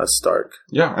Stark.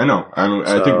 Yeah, I know.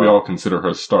 I think we all consider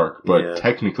her Stark, but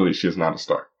technically she is not a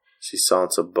Stark. She's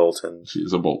Sansa Bolton. She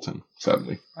is a Bolton,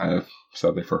 sadly.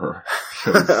 Sadly for her.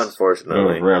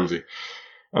 Unfortunately. Ramsay.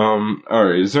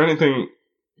 Alright, is there anything...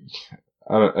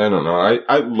 I don't know.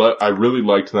 I really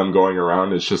liked them going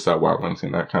around. It's just that wildling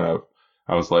scene that kind of...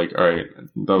 I was like, alright,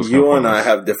 that was you and I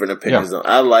have different opinions. Yeah.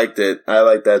 I liked it. I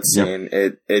liked that scene. Yeah.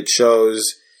 It shows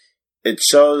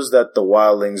that the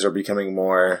wildlings are becoming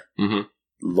more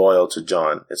loyal to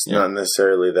Jon. It's not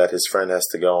necessarily that his friend has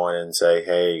to go in and say,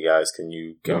 "Hey guys, can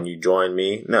you join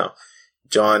me?" No,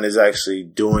 Jon is actually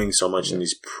doing so much, and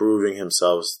he's proving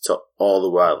himself to all the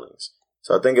wildlings.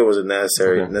 So I think it was a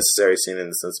necessary scene in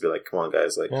the sense to be like, "Come on,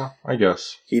 guys!" Like, yeah, I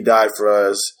guess he died for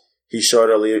us. He showed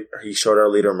our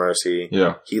leader mercy.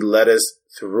 Yeah, he led us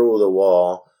through the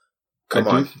wall.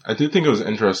 I do think it was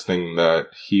interesting that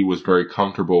he was very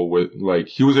comfortable with, like,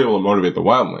 he was able to motivate the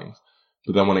wildlings.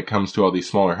 But then when it comes to all these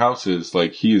smaller houses,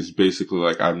 like, he is basically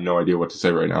like, I have no idea what to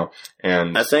say right now.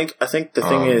 And I think the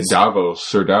thing is,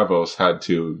 Sir Davos had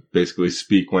to basically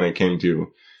speak when it came to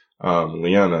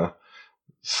Lyanna.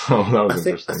 So that was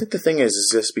interesting. I think the thing is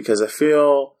just because I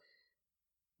feel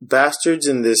bastards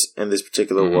in this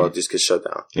particular world just get shut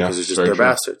down because it's just they're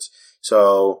bastards.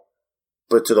 So,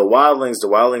 but to the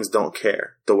wildlings don't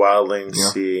care. The wildlings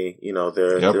see,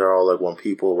 they're all like one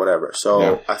people, whatever.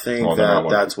 So I think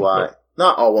that's why.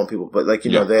 Not all one people, but like,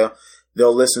 know,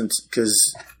 they'll listen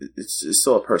because it's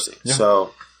still a person. Yeah.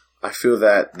 So I feel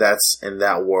that's in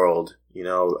that world,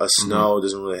 a Snow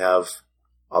doesn't really have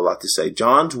a lot to say.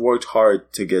 Jon's worked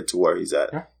hard to get to where he's at.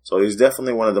 Yeah. So he's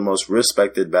definitely one of the most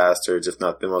respected bastards, if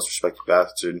not the most respected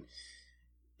bastard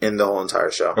in the whole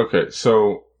entire show. Okay.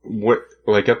 So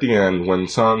like at the end when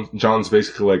Jon's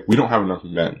basically like, we don't have enough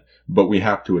men, but we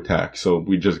have to attack. So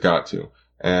we just got to.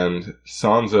 And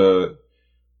Sansa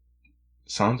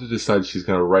decides she's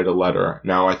going to write a letter.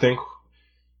 Now, I think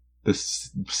the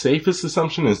safest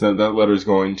assumption is that letter is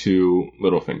going to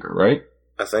Littlefinger, right?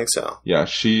 I think so. Yeah,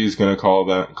 she's going to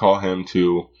call him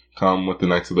to come with the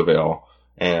Knights of the Vale,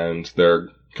 and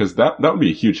because that would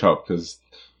be a huge help, because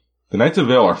the Knights of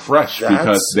the Vale are fresh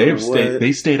because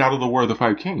they stayed out of the War of the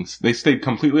Five Kings. They stayed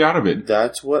completely out of it.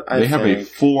 That's what I think. They have a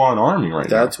full-on army right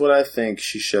now. That's what I think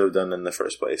she should have done in the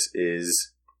first place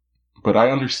is... But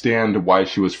I understand why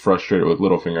she was frustrated with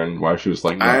Littlefinger and why she was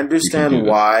like, no, I understand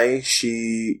why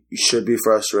she should be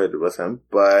frustrated with him,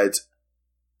 but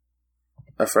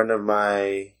a friend of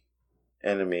my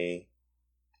enemy,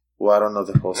 well, I don't know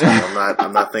the whole story.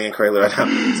 I'm not thinking correctly right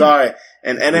now. Sorry.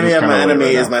 An enemy of my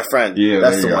enemy is my friend. Yeah,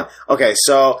 that's the one. Okay,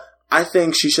 so I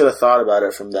think she should have thought about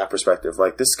it from that perspective.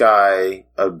 Like, this guy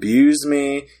abused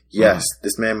me. Yes,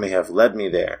 this man may have led me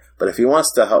there, but if he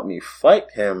wants to help me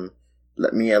fight him,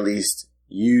 let me at least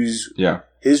use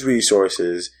his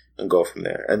resources and go from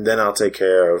there. And then I'll take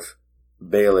care of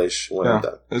Baelish when I'm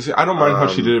done. I don't mind how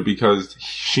she did it because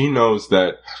she knows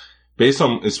that, based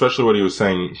on especially what he was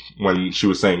saying when she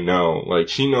was saying no, like,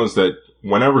 she knows that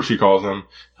whenever she calls him,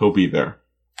 he'll be there.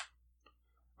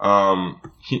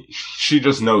 She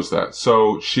just knows that.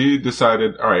 So she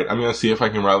decided, alright, I'm going to see if I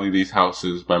can rally these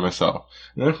houses by myself.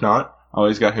 And if not, I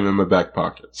always got him in my back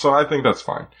pocket. So I think that's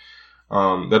fine.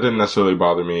 That didn't necessarily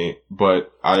bother me,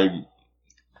 but I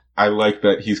like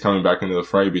that he's coming back into the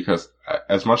fray because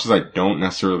as much as I don't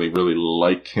necessarily really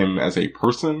like him as a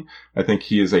person, I think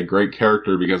he is a great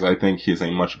character because I think he's a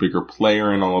much bigger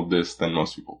player in all of this than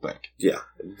most people think. Yeah,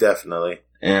 definitely.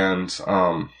 And,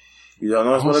 you don't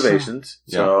know his motivations,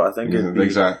 so I think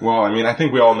exactly. Well, I mean, I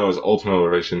think we all know his ultimate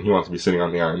motivation. He wants to be sitting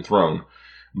on the Iron Throne.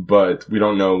 but we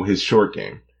don't know his short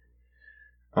game.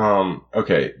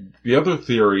 Okay. The other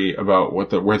theory about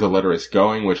where the letter is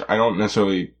going, which I don't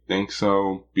necessarily think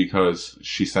so because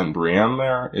she sent Brienne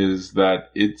there, is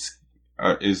that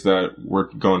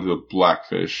we're going to the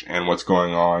Blackfish and what's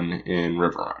going on in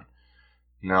Riverrun.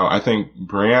 Now, I think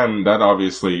Brienne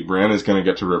is going to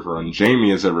get to Riverrun.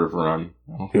 Jaime is at Riverrun.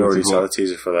 You already saw the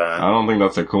teaser for that. I don't think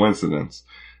that's a coincidence.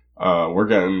 We're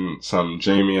getting some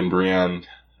Jaime and Brienne,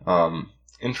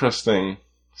 interesting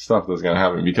stuff that's going to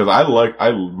happen because I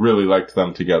really liked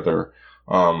them together,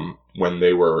 when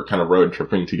they were kind of road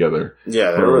tripping together.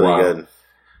 Yeah, they were really good.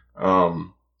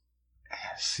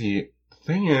 See, the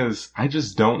thing is, I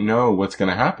just don't know what's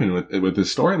going to happen with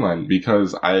this storyline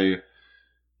because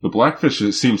the Blackfish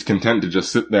seems content to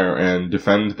just sit there and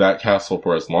defend that castle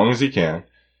for as long as he can.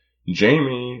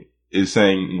 Jaime is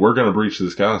saying, we're going to breach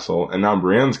this castle, and now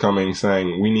Brienne's coming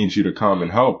saying, we need you to come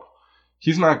and help.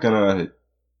 He's not going to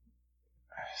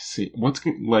see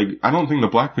I don't think the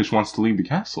Blackfish wants to leave the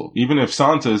castle. Even if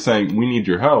Sansa is saying, we need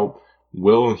your help,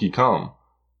 will he come?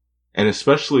 And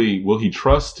especially, will he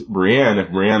trust Brienne if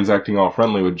Brienne's acting all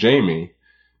friendly with Jaime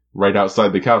right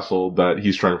outside the castle that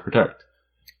he's trying to protect?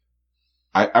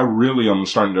 I really am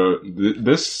starting to,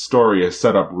 this story is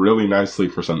set up really nicely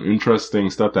for some interesting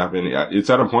stuff to happen. It's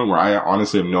at a point where I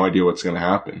honestly have no idea what's going to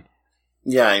happen.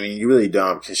 Yeah, I mean, you really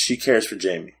don't, because she cares for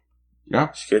Jaime.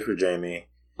 Yeah. She cares for Jaime.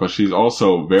 But she's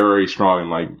also very strong and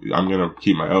like, I'm going to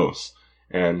keep my oaths.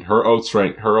 And her oath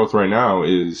right now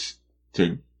is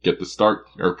to get the Stark,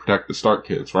 or protect the Stark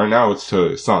kids. Right now it's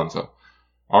to Sansa.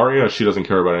 Arya, she doesn't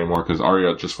care about anymore because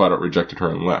Arya just flat out rejected her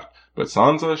and left. But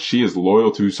Sansa, she is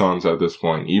loyal to Sansa at this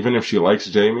point, even if she likes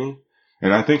Jaime.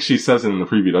 And I think she says it in the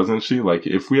preview, doesn't she? Like,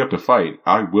 if we have to fight,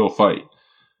 I will fight.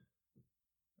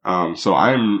 So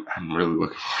I'm really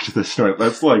looking forward to this story.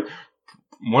 That's like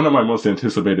one of my most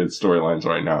anticipated storylines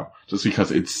right now, just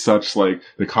because it's such like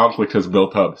the conflict has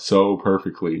built up so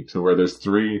perfectly to where there's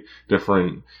 3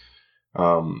 different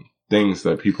things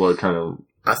that people are trying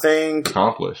to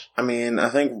accomplish. I mean, I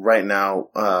think right now,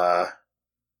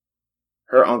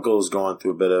 her uncle is going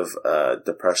through a bit of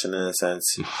depression in a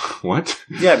sense. What?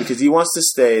 Yeah, because he wants to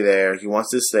stay there. He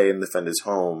wants to stay and defend his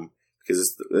home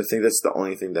because I think that's the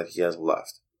only thing that he has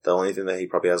left. The only thing that he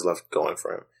probably has left going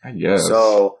for him. I guess.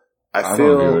 So I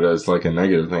feel, don't view it as like a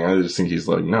negative thing. I just think he's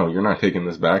like, no, you're not taking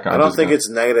this back. I don't think it's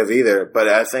negative either, but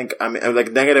I think, I mean,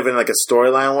 like negative in like a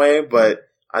storyline way, but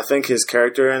I think his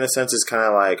character in a sense is kind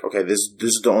of like, okay, this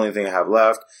is the only thing I have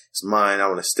left. It's mine. I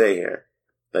want to stay here.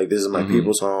 Like, this is my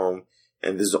people's home,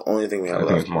 and this is the only thing we have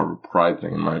left. I think it's more of a pride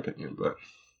thing in my opinion, but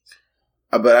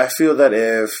I feel that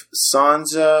if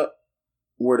Sansa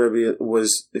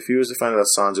if he was to find out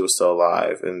that Sansa was still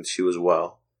alive and she was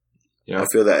well, I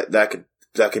feel that could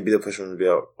be the push for him to be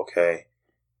like, okay,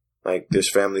 like there's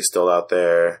family still out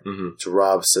there. To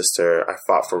Rob's sister, I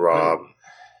fought for Rob.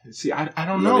 See, I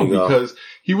don't know because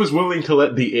he was willing to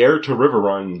let the heir to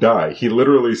Riverrun die. He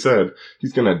literally said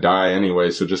he's gonna die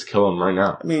anyway, so just kill him right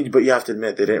now. I mean, but you have to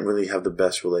admit they didn't really have the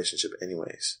best relationship,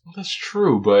 anyways. Well, that's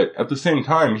true, but at the same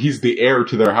time, he's the heir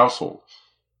to their household.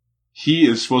 He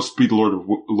is supposed to be the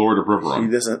Lord of Riverrun.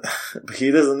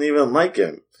 He doesn't even like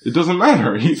him. It doesn't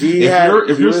matter. If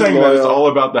you're saying loyal, that it's all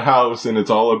about the house and it's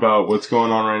all about what's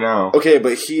going on right now. Okay,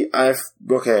 but he just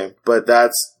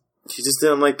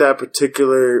didn't like that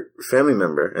particular family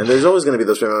member. And there's always going to be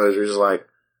those family members who are just like,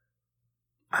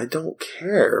 I don't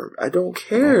care. I don't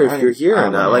care if you're here or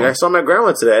not. Like, I saw my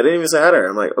grandma today. I didn't even say hi to her.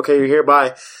 I'm like, okay, you're here,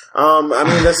 bye. I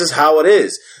mean, that's just how it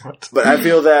is. But I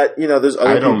feel that, there's other people.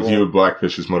 I don't view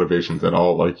Blackfish's motivations at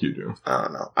all like you do. I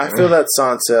don't know. I feel that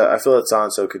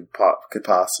Sansa could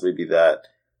possibly be that.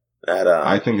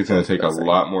 I think it's going to take a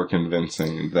lot more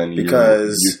convincing than you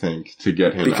think to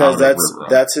get him because out of Riverrun.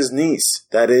 That's his niece.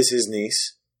 That is his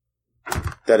niece.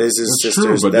 That is his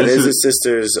sister's. That is his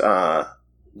sister's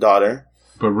daughter.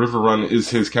 But Riverrun is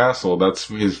his castle. That's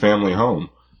his family home.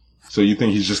 So you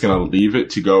think he's just going to leave it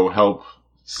to go help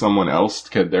someone else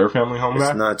get their family home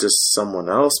back? It's not just someone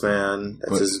else, man.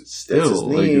 That's his niece.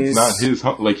 Like, it's not his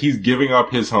home. Like, he's giving up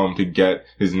his home to get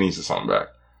his niece's home back.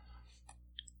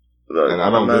 Look, and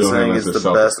I'm not saying it's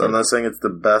the best. I'm not saying it's the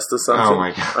best assumption. Oh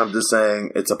my God. I'm just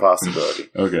saying it's a possibility.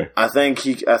 Okay. I think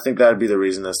that'd be the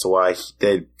reason as to why I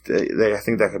think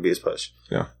that could be his push.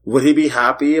 Yeah. Would he be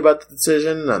happy about the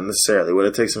decision? Not necessarily. Would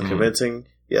it take some convincing?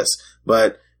 Yes.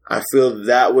 But I feel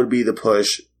that would be the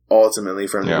push ultimately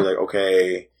for him to be like,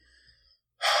 okay,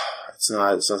 it's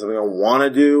not something I want to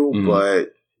do,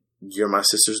 but you're my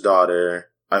sister's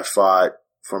daughter. I fought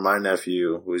for my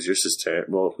nephew, who is your sister,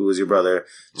 who is your brother.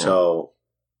 So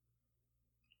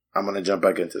I'm going to jump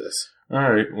back into this. All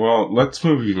right, well, let's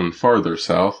move even farther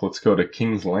south. Let's go to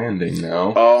King's Landing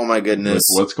now. Oh my goodness.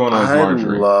 What's going on with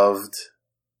Marjorie?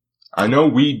 I know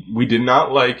we did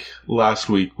not like last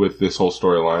week with this whole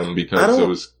storyline because it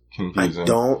was confusing. I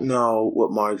don't know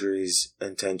what Marjorie's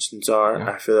intentions are.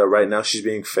 Yeah. I feel that right now she's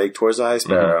being fake towards the High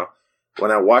Sparrow. Mm-hmm.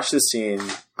 When I watched the scene,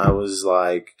 I was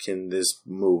like, can this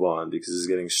move on? Because it's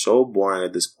getting so boring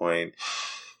at this point.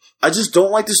 I just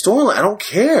don't like the storyline. I don't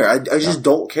care. I just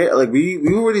don't care. Like, we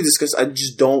already discussed, I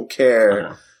just don't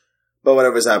care about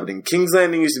whatever's happening. King's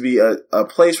Landing used to be a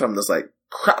place where I'm just like,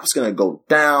 crap's gonna go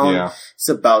down. Yeah. It's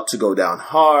about to go down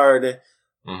hard.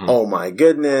 Mm-hmm. Oh my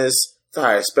goodness. The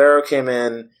High Sparrow came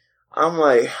in. I'm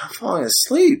like, I'm falling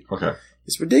asleep. Okay.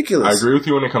 It's ridiculous. I agree with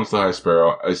you when it comes to High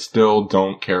Sparrow. I still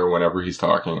don't care whenever he's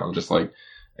talking. I'm just like,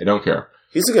 I don't care.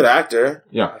 He's a good actor.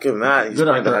 Yeah. I'll give him that. He's good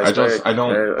actor. I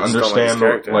don't understand.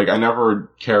 Like, I never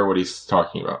care what he's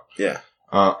talking about. Yeah.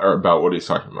 Or about what he's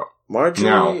talking about.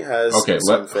 Marjorie has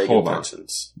some fake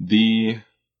intentions. The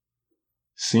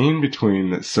scene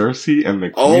between Cersei and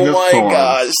the Queen of Thorns. Oh my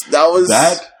gosh.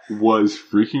 That was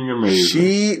freaking amazing.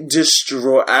 She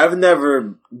destroyed... I've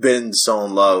never been so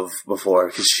in love before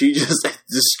because she just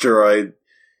destroyed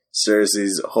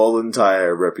Cersei's whole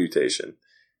entire reputation.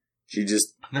 She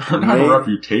just... Not a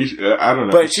reputation. I don't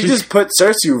know. But she just put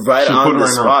Cersei right on the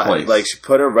spot. Like, she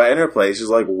put her right in her place. She's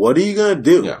like, what are you going to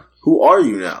do? Yeah. Who are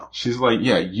you now? She's like,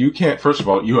 yeah, you can't... First of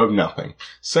all, you have nothing.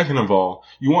 Second of all,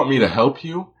 you want me to help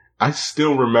you? I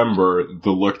still remember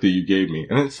the look that you gave me.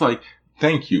 And it's like,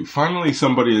 thank you. Finally,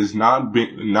 somebody is not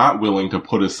willing to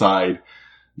put aside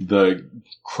the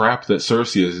crap that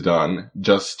Cersei has done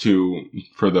just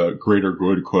for the greater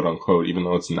good, quote unquote, even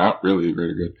though it's not really the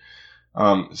greater good.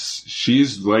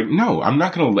 She's like, no, I'm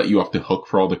not going to let you off the hook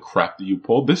for all the crap that you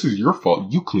pulled. This is your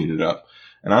fault. You clean it up.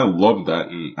 And I love that.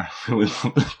 And I really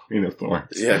love the Queen of Thorns.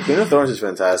 Yeah, Queen of Thorns is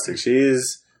fantastic.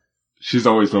 She's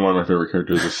always been one of my favorite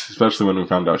characters, especially when we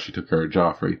found out she took care of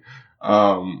Joffrey.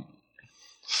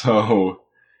 So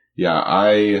yeah,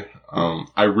 I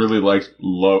really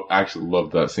actually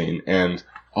loved that scene. And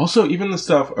also even the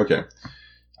stuff, okay,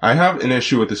 I have an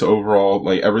issue with this overall,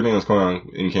 like everything that's going on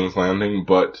in King's Landing,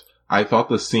 but I thought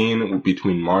the scene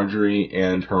between Marjorie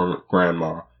and her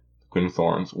grandma, Queen of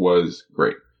Thorns, was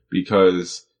great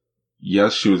because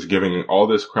yes, she was giving all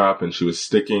this crap and she was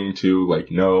sticking to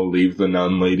like, no, leave the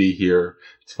nun lady here.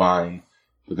 It's fine.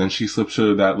 But then she slips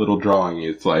her that little drawing.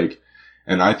 It's like,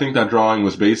 and I think that drawing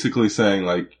was basically saying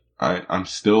like, I'm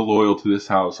still loyal to this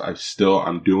house.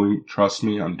 Trust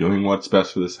me, I'm doing what's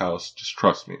best for this house. Just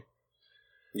trust me.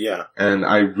 Yeah. And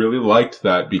I really liked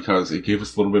that because it gave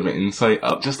us a little bit of insight,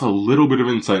 just a little bit of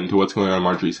insight into what's going on in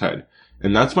Marjorie's head.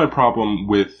 And that's my problem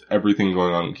with everything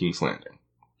going on in King's Landing.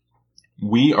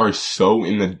 We are so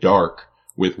in the dark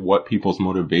with what people's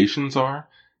motivations are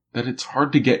that it's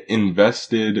hard to get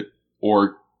invested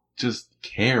or just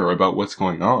care about what's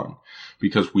going on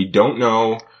because we don't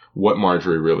know what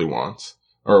Marjorie really wants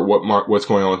or what's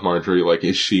going on with Marjorie. Like,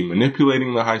 is she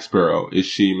manipulating the High Sparrow? Is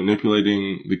she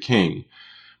manipulating the king?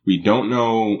 We don't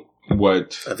know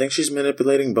what... I think she's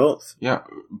manipulating both. Yeah.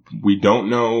 We don't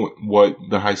know what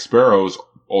the High Sparrow's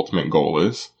ultimate goal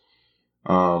is.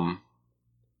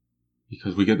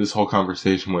 Because we get this whole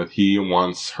conversation with he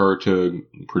wants her to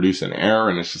produce an heir,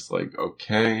 and it's just like,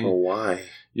 okay. Well, why?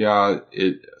 Yeah,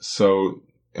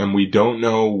 and we don't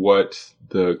know what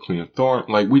the Queen of Thorns,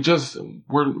 like,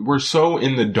 we're so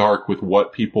in the dark with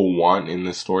what people want in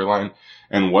this storyline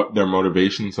and what their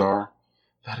motivations are,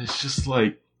 that it's just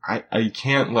like, I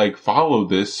can't, like, follow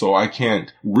this, so I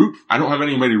can't I don't have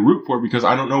anybody to root for because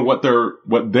I don't know what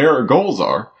their goals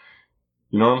are.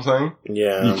 You know what I'm saying?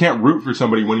 Yeah. You can't root for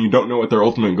somebody when you don't know what their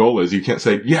ultimate goal is. You can't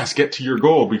say, yes, get to your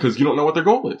goal because you don't know what their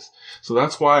goal is. So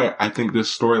that's why I think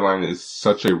this storyline is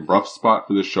such a rough spot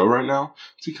for the show right now.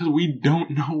 It's because we don't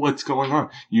know what's going on.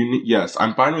 Yes,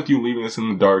 I'm fine with you leaving us in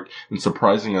the dark and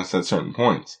surprising us at certain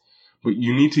points. But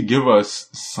you need to give us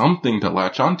something to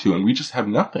latch onto, and we just have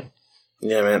nothing.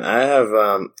 Yeah, man, I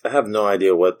have no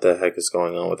idea what the heck is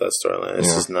going on with that storyline.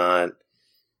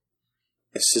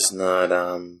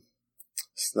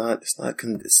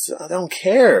 I don't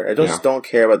care. I just don't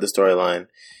care about the storyline.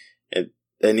 It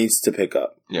needs to pick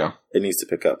up. Yeah. It needs to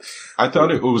pick up. I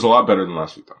thought it was a lot better than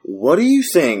last week, though. What do you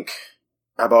think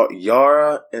about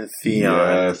Yara and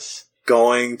Theon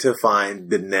going to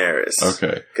find Daenerys?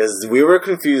 Okay. Because we were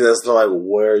confused as to, like,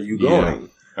 where are you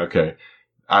going? Yeah. Okay.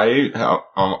 I'm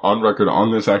on record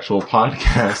on this actual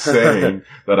podcast saying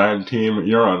that I am Team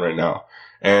Euron right now.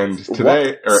 And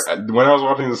today, when I was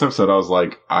watching this episode, I was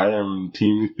like, I am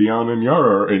Team Theon and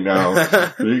Yara right now.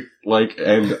 And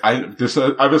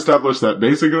I've established that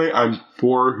basically I'm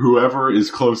for whoever is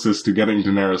closest to getting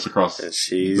Daenerys across and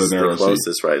she's the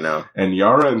closest right now. And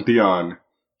Yara and Theon,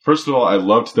 first of all, I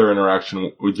loved their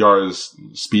interaction with Yara's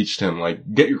speech to him,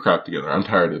 like, get your crap together. I'm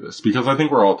tired of this. Because I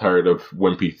think we're all tired of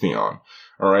wimpy Theon.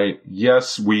 Alright?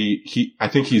 Yes, I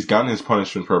think he's gotten his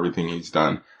punishment for everything he's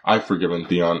done. I've forgiven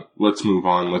Theon. Let's move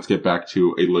on. Let's get back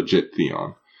to a legit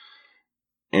Theon.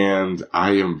 And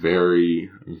I am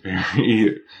very,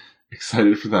 very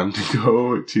excited for them to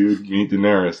go to meet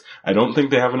Daenerys. I don't think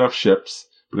they have enough ships,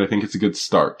 but I think it's a good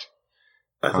start.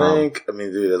 Dude,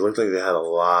 it looked like they had a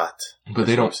lot. But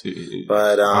they don't.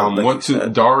 But,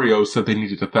 Dario said they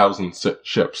needed 1,000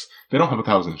 ships. They don't have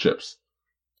 1,000 ships.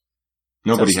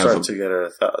 Nobody has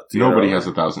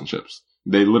 1,000 ships.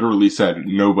 They literally said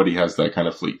nobody has that kind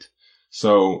of fleet.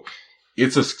 So,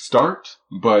 it's a start,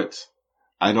 but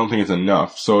I don't think it's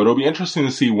enough. So it'll be interesting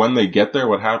to see when they get there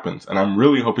what happens. And I'm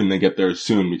really hoping they get there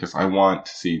soon because I want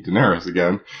to see Daenerys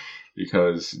again.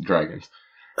 Because dragons.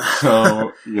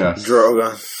 So, yes.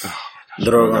 Drogon. Oh my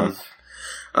gosh,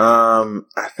 Drogon.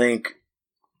 I think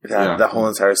that whole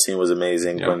entire scene was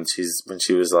amazing when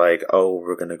she was like, "Oh,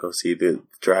 we're gonna go see the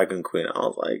Dragon Queen." I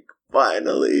was like,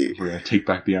 finally. We're gonna take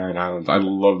back the Iron Islands. I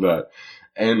love that.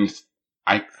 And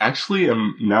I actually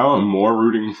am more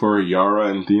rooting for Yara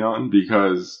and Theon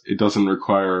because it doesn't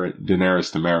require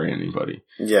Daenerys to marry anybody.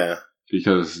 Yeah.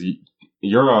 Because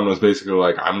Euron was basically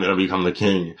like, I'm gonna become the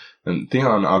king. And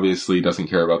Theon obviously doesn't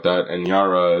care about that. And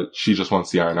Yara, she just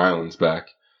wants the Iron Islands back.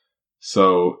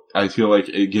 So I feel like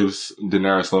it gives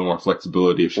Daenerys a little more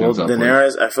flexibility if she ends up I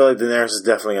feel like Daenerys is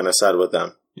definitely gonna side with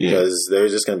them. Yeah. Because they're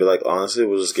just gonna be like, honestly,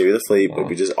 we'll just give you the fleet, but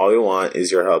we just all you want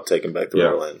is your help taking back the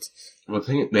Riverlands. Well,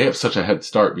 they have such a head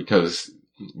start because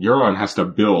Euron has to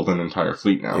build an entire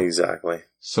fleet now. Exactly.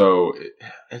 So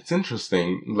it's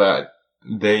interesting that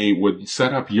they would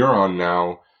set up Euron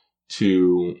now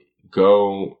to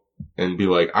go and be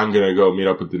like, I'm gonna go meet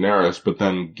up with Daenerys, but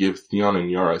then give Theon and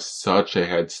Yara such a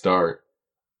head start.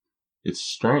 It's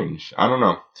strange. I don't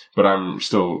know. But I'm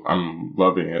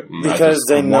loving it. Because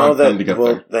he knew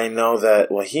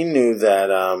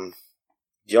that,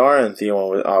 Yara and Theon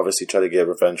would obviously try to get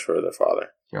revenge for their father.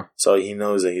 Yeah. So he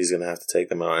knows that he's gonna have to take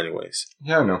them out anyways.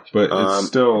 Yeah, I know. But it's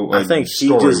still, like, I think he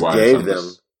just gave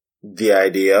them the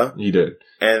idea. He did.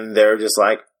 And they're just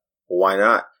like, why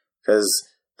not? Because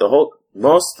half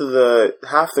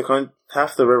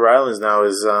the River Islands now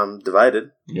is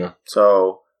divided. Yeah.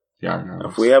 So yeah,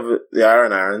 if we have the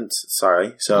Iron Islands, if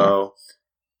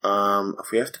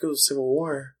we have to go to civil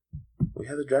war, we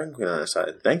have the Dragon Queen on our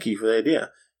side. Thank you for the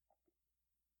idea.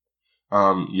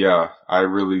 Yeah,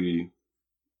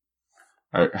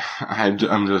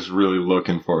 I'm just really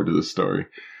looking forward to this story.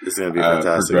 It's gonna be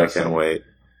fantastic. I can't wait.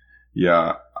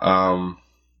 Yeah.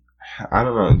 I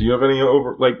don't know. Do you have any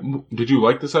did you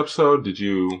like this episode?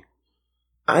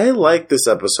 I like this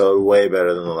episode way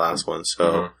better than the last one,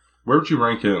 so. Where would you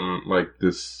rank it in,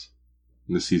 this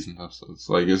season's episodes?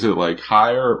 Like, is it,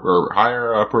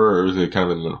 higher, upper, or is it kind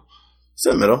of in the middle? It's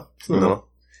in the middle. It's in the middle.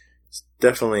 It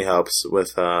definitely helps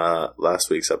with,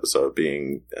 last week's episode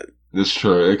being. It's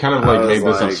true. It kind of, made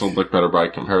this episode look better by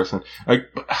comparison. I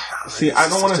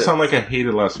don't want to sound like I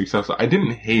hated last week's episode. I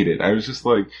didn't hate it. I was just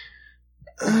like,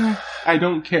 I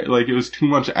don't care. It was too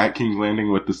much at King's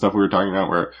Landing with the stuff we were talking about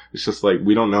where it's just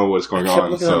we don't know what's going on. I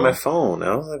kept looking at my phone.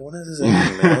 I was like, when is this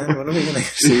ending, man? When are we going to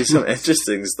see some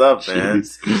interesting stuff, man?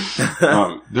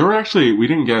 We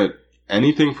didn't get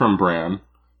anything from Bran,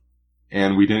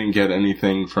 and we didn't get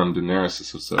anything from Daenerys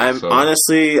this episode.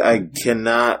 Honestly, I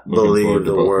cannot believe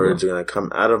the words are going to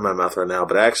come out of my mouth right now,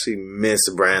 but I actually miss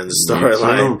Bran's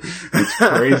storyline. It's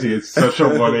crazy. It's such a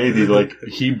 180.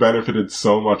 He benefited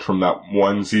so much from that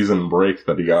one season break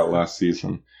that he got last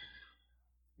season.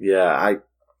 Yeah,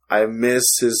 I miss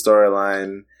his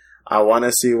storyline. I want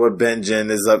to see what Benjen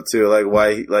is up to,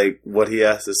 what he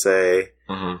has to say.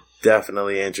 Mm-hmm.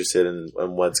 Definitely interested in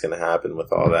what's going to happen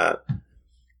with all that.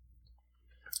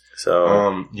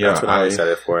 So, that's what I'm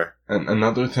excited for. And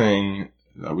another thing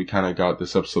that we kind of got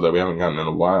this episode that we haven't gotten in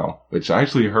a while, which I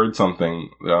actually heard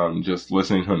something, just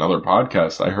listening to another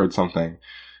podcast, I heard something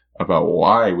about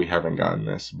why we haven't gotten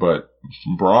this, but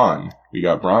we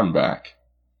got Bronn back,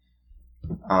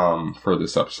 for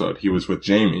this episode. He was with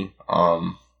Jaime,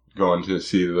 going to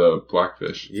see the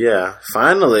Blackfish. Yeah,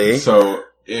 finally. So,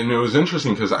 and it was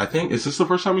interesting because is this the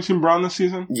first time we've seen Bronn this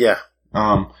season? Yeah.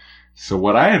 So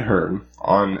what I had heard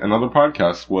on another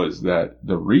podcast was that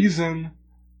the reason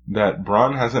that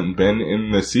Bronn hasn't been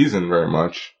in this season very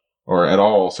much, or at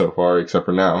all so far, except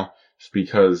for now, It's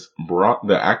because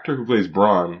the actor who plays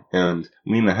Bronn and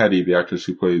Lena Headey, the actress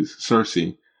who plays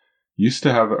Cersei, used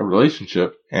to have a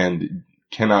relationship and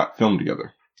cannot film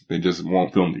together. They just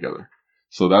won't film together.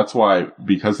 So that's why,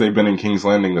 because they've been in King's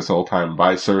Landing this whole time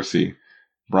by Cersei,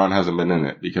 Bronn hasn't been in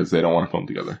it because they don't want to film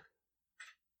together.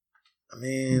 I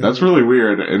mean, that's really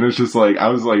weird. And it's just like, I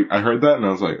heard that and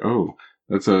I was like, oh,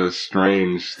 that's a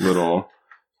strange little,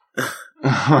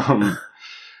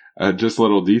 just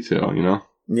little detail, you know?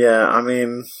 Yeah, I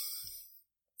mean,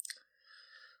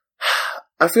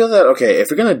 I feel that, okay, if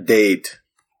you're going to date,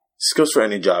 this goes for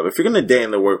any job. If you're going to date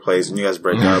in the workplace and you guys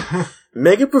break up,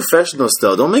 make it professional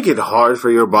still. Don't make it hard for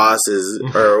your bosses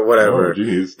or whatever. Oh,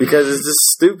 geez. Because it's just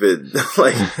stupid.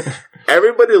 Like,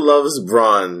 everybody loves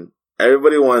Bronn.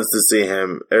 Everybody wants to see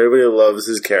him. Everybody loves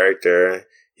his character.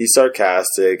 He's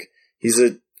sarcastic. He's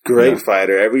a great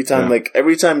fighter. Every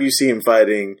time you see him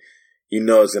fighting, you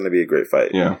know it's going to be a great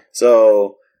fight. Yeah.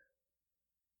 So,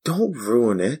 don't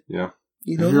ruin it. Yeah.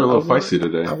 You know, you're a little feisty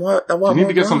today. I want Do you need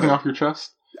to get something off your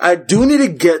chest? I do need to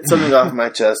get something off my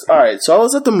chest. All right, so I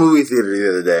was at the movie theater the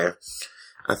other day.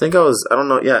 I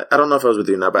don't know if I was with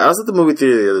you or not, but I was at the movie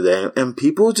theater the other day, and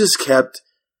people just kept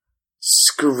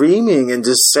screaming and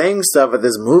just saying stuff at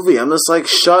this movie. I'm just like,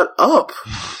 shut up.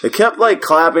 They kept like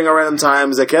clapping at random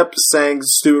times. They kept saying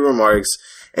stupid remarks,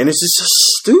 and it's just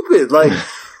stupid. Like,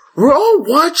 we're all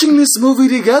watching this movie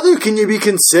together. Can you be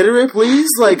considerate, please?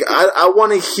 Like, I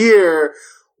want to hear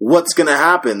what's going to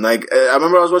happen. Like, I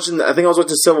remember I think I was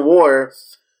watching Civil War.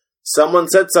 Someone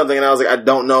said something, and I was like, I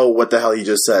don't know what the hell he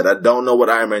just said. I don't know what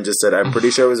Iron Man just said. I'm pretty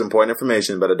sure it was important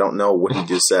information, but I don't know what he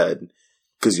just said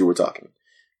because you were talking.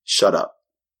 Shut up.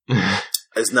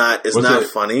 It's not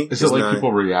funny. Is it like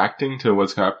people reacting to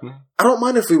what's happening? I don't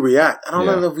mind if we react. I don't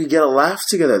mind if we get a laugh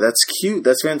together. That's cute.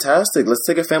 That's fantastic. Let's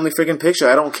take a family freaking picture.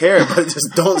 I don't care, but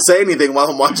just don't say anything while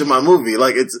I'm watching my movie.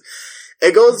 Like,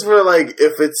 it goes for like,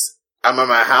 if I'm at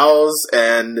my house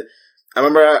and I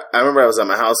remember I was at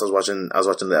my house, I was watching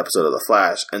the episode of The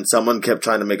Flash, and someone kept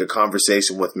trying to make a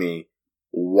conversation with me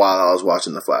while I was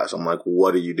watching The Flash. I'm like,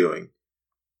 what are you doing?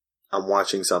 I'm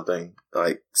watching something.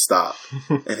 Like, stop.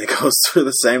 And it goes through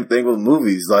the same thing with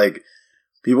movies. Like,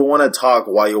 people want to talk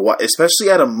while you watch, especially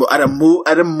at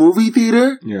a movie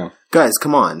theater. Yeah. Guys,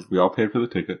 come on. We all paid for the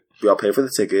ticket.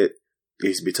 It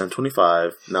used to be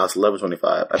 $10.25. Now it's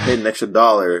 $11.25. I paid an extra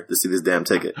 $1 to see this damn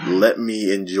ticket. Let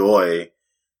me enjoy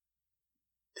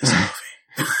this movie.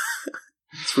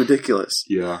 It's ridiculous.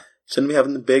 Yeah. Shouldn't be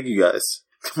having to beg you guys.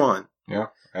 Come on. Yeah,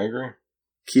 I agree.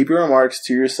 Keep your remarks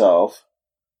to yourself.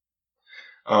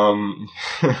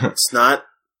 It's not.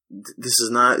 This is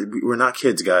not. We're not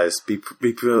kids, guys. Be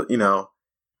appreciative,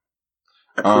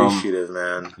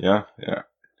 man. Yeah.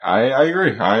 I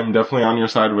agree. I'm definitely on your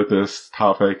side with this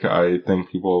topic. I think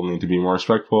people need to be more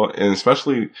respectful, and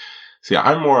especially,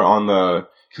 I'm more on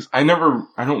because I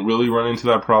don't really run into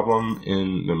that problem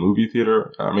in the movie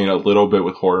theater. I mean, a little bit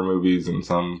with horror movies, and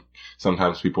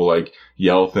sometimes people like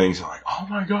yell things like, "Oh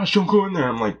my gosh, don't go in there!"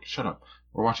 I'm like, "Shut up.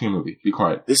 We're watching a movie. Be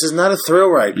quiet." This is not a thrill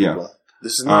ride, people. Yeah.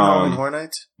 This is not Halloween Horror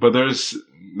Nights. But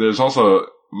there's also,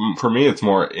 for me, it's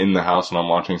more in the house when I'm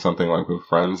watching something like with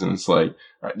friends, and it's like,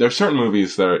 right, there's certain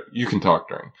movies that you can talk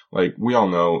during. Like, we all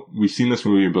know, we've seen this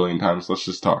movie a billion times, let's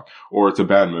just talk. Or it's a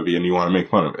bad movie and you want to make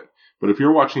fun of it. But if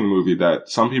you're watching a movie that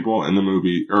some people in the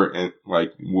movie,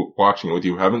 watching it with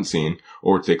you haven't seen,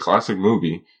 or it's a classic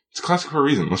movie, it's classic for a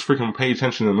reason. Let's freaking pay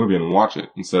attention to the movie and watch it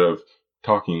instead of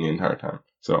talking the entire time.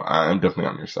 So I'm definitely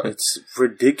on your side. It's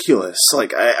ridiculous.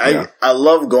 Like, I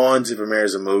love going to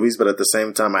premieres of movies, but at the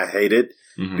same time, I hate it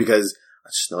because I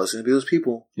just know it's going to be those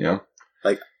people. Yeah.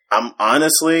 Like, I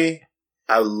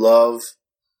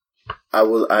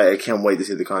can't wait to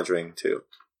see The Conjuring 2.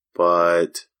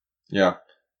 But yeah,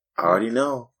 I already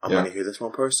know I'm going to hear this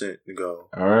one person go,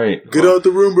 all right, get out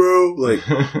the room, bro. Like,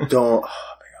 don't. Oh my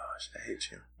gosh, I hate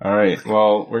you. All right.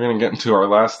 Well, we're going to get into our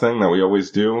last thing that we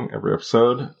always do every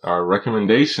episode, our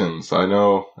recommendations. I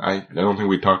don't think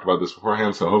we talked about this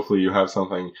beforehand, so hopefully you have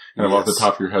something kind of off the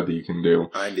top of your head that you can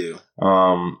do. I do.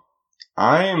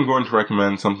 I am going to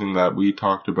recommend something that we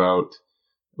talked about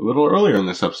a little earlier in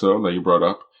this episode that you brought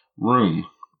up, Room.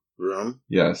 Room?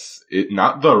 Yes.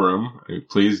 Not The Room.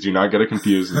 Please do not get it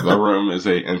confused. The Room is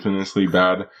a infamously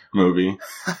bad movie.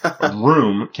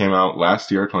 Room came out last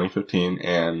year, 2015,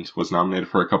 and was nominated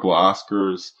for a couple of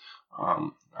Oscars.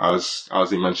 As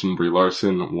Ozzy mentioned, Brie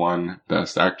Larson won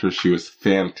Best Actress. She was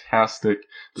fantastic.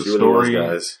 The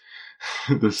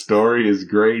story is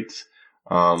great.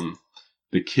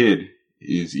 The kid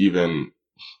is even...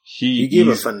 He gave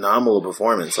a phenomenal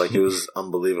performance. Like, it was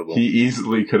unbelievable. He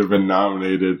easily could have been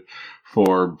nominated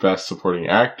for Best Supporting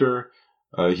Actor.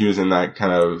 He was in that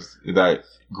that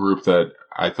group that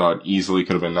I thought easily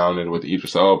could have been nominated with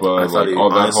Idris Elba. I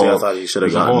thought he should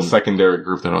have gotten... There's a whole secondary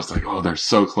group that I was like, oh, they're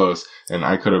so close. And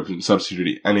I could have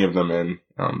substituted any of them in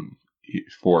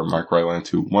for Mark Rylance,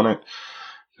 who won it.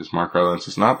 Because Mark Rylance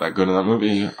is not that good in that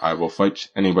movie. I will fight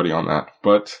anybody on that.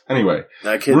 But anyway.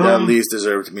 That kid at least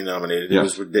deserved to be nominated. Yeah. It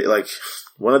was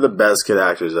one of the best kid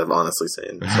actors I've honestly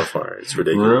seen so far. It's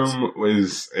ridiculous. Room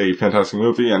was a fantastic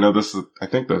movie. I know this is, I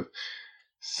think, the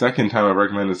second time I've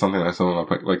recommended something I saw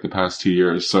in like the past 2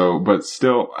 years. So, but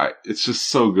still, it's just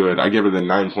so good. I give it a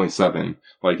 9.7.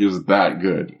 Like, it was that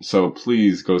good. So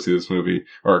please go see this movie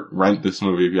or rent this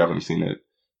movie if you haven't seen it.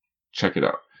 Check it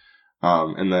out.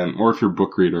 And then, or if you're a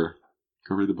book reader,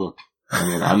 go read the book. I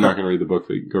mean, I'm not going to read the book,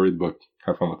 but go read the book.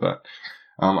 Have fun with that.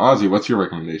 Ozzy, what's your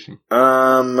recommendation?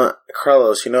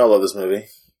 Carlos, you know I love this movie.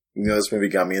 You know this movie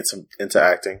got me into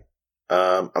acting.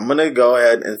 I'm gonna go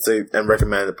ahead and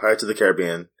recommend Pirates of the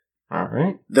Caribbean. All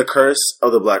right. The Curse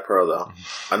of the Black Pearl, though.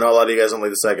 I know a lot of you guys don't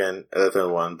like the second and the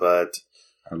third one, but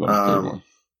I love the third one.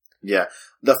 Yeah,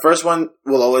 the first one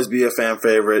will always be a fan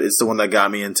favorite. It's the one that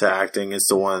got me into acting. It's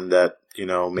the one that made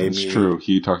me. It's true.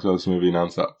 He talks about this movie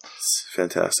nonstop. It's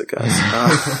fantastic, guys.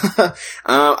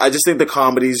 I just think the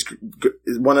comedy's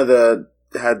one of the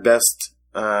had best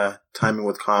timing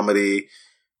with comedy,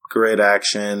 great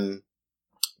action,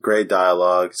 great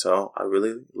dialogue. So I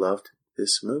really loved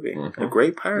this movie. Mm-hmm. A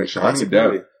great pirate. Johnny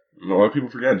Depp. Movie. A lot of people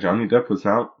forget Johnny Depp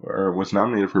was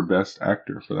nominated for Best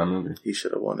Actor for that movie. He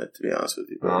should have won it, to be honest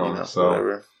with you. But,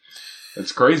 whatever.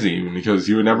 It's crazy because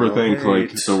you would never think,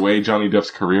 like, the way Johnny Depp's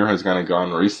career has kind of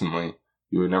gone recently,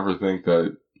 you would never think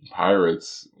that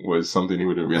Pirates was something he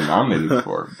would have been nominated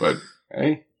for. But,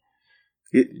 hey.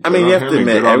 I mean, you have to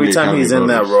admit, every time he's in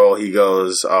that role, he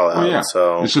goes all out. Well, yeah.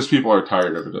 So it's just people are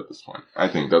tired of it at this point. I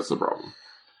think that's the problem.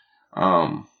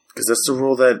 Because that's the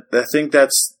role that I think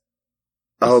that's.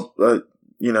 I hope,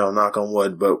 knock on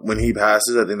wood, but when he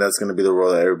passes, I think that's going to be the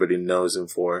role that everybody knows him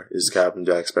for, is Captain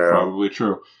Jack Sparrow. Probably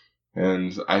true.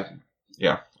 And I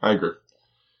agree.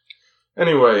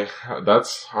 Anyway,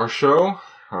 that's our show.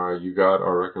 You got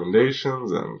our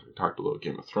recommendations, and we talked a little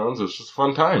Game of Thrones. It was just a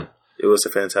fun time. It was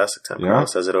a fantastic time,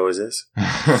 Carlos, as it always is. All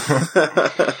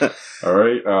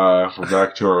right, we're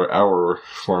back to our hour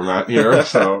format here,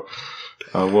 so...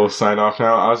 we'll sign off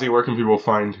now. Ozzy, where can people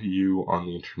find you on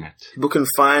the internet? People can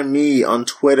find me on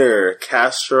Twitter,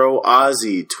 Castro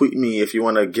Ozzy. Tweet me if you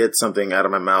want to get something out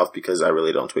of my mouth because I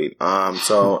really don't tweet.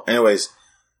 So anyways,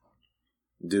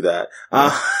 do that.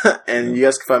 And you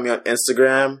guys can find me on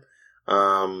Instagram.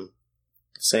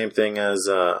 Same thing as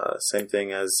isn't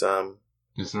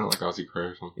it like Ozzy Cray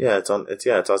or something? Yeah, it's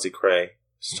Ozzy Cray.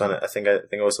 I think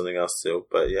it was something else too,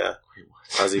 but yeah.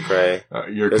 Ozzy Cray.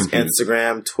 There's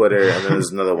Instagram, Twitter, and then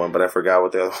there's another one, but I forgot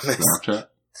what the other one is. Snapchat?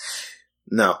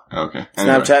 No. Okay.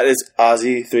 Anyway. Snapchat is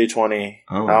Ozzy320.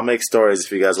 Oh. I'll make stories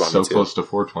if you guys want me to. So close to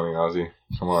 420, Ozzy.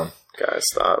 Come on. Guys,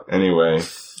 stop. Anyway.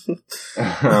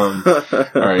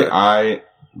 Alright,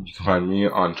 you can find me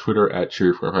on Twitter at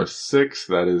Cheery456.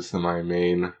 That is my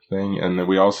main thing. And then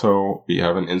we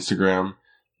have an Instagram.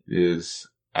 It is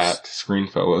at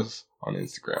Screenfellas on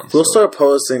Instagram. We'll start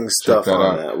posting stuff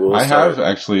on that. I have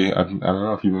actually. I don't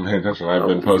know if you've been paying attention. I've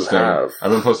been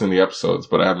posting the episodes,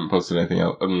 but I haven't posted anything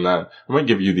else other than that. I might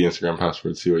give you the Instagram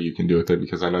password, see what you can do with it,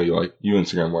 because I know you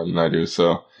Instagram more than I do.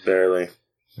 So barely.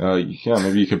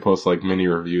 Maybe you could post like mini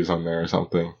reviews on there or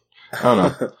something. I don't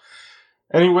know.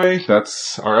 Anyway,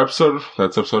 that's our episode.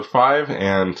 That's episode 5,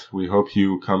 and we hope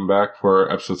you come back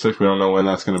for episode 6. We don't know when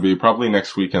that's going to be. Probably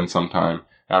next weekend sometime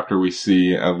after we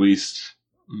see at least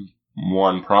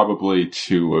one, probably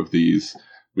 2 of these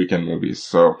weekend movies.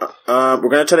 So we're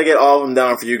gonna try to get all of them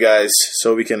down for you guys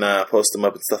so we can post them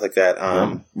up and stuff like that.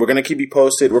 We're gonna keep you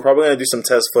posted. We're probably gonna do some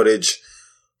test footage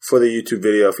for the YouTube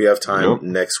video if we have time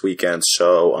next weekend.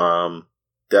 So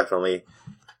definitely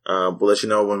we'll let you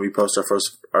know when we post our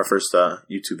first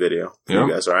YouTube video for you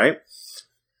guys.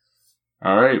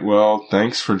 All right. Well,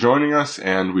 thanks for joining us,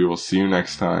 and we will see you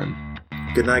next time.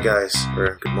 Good night, guys.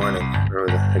 Or good morning, wherever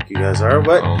the heck you guys are.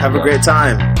 But have a great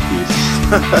time.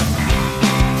 Peace.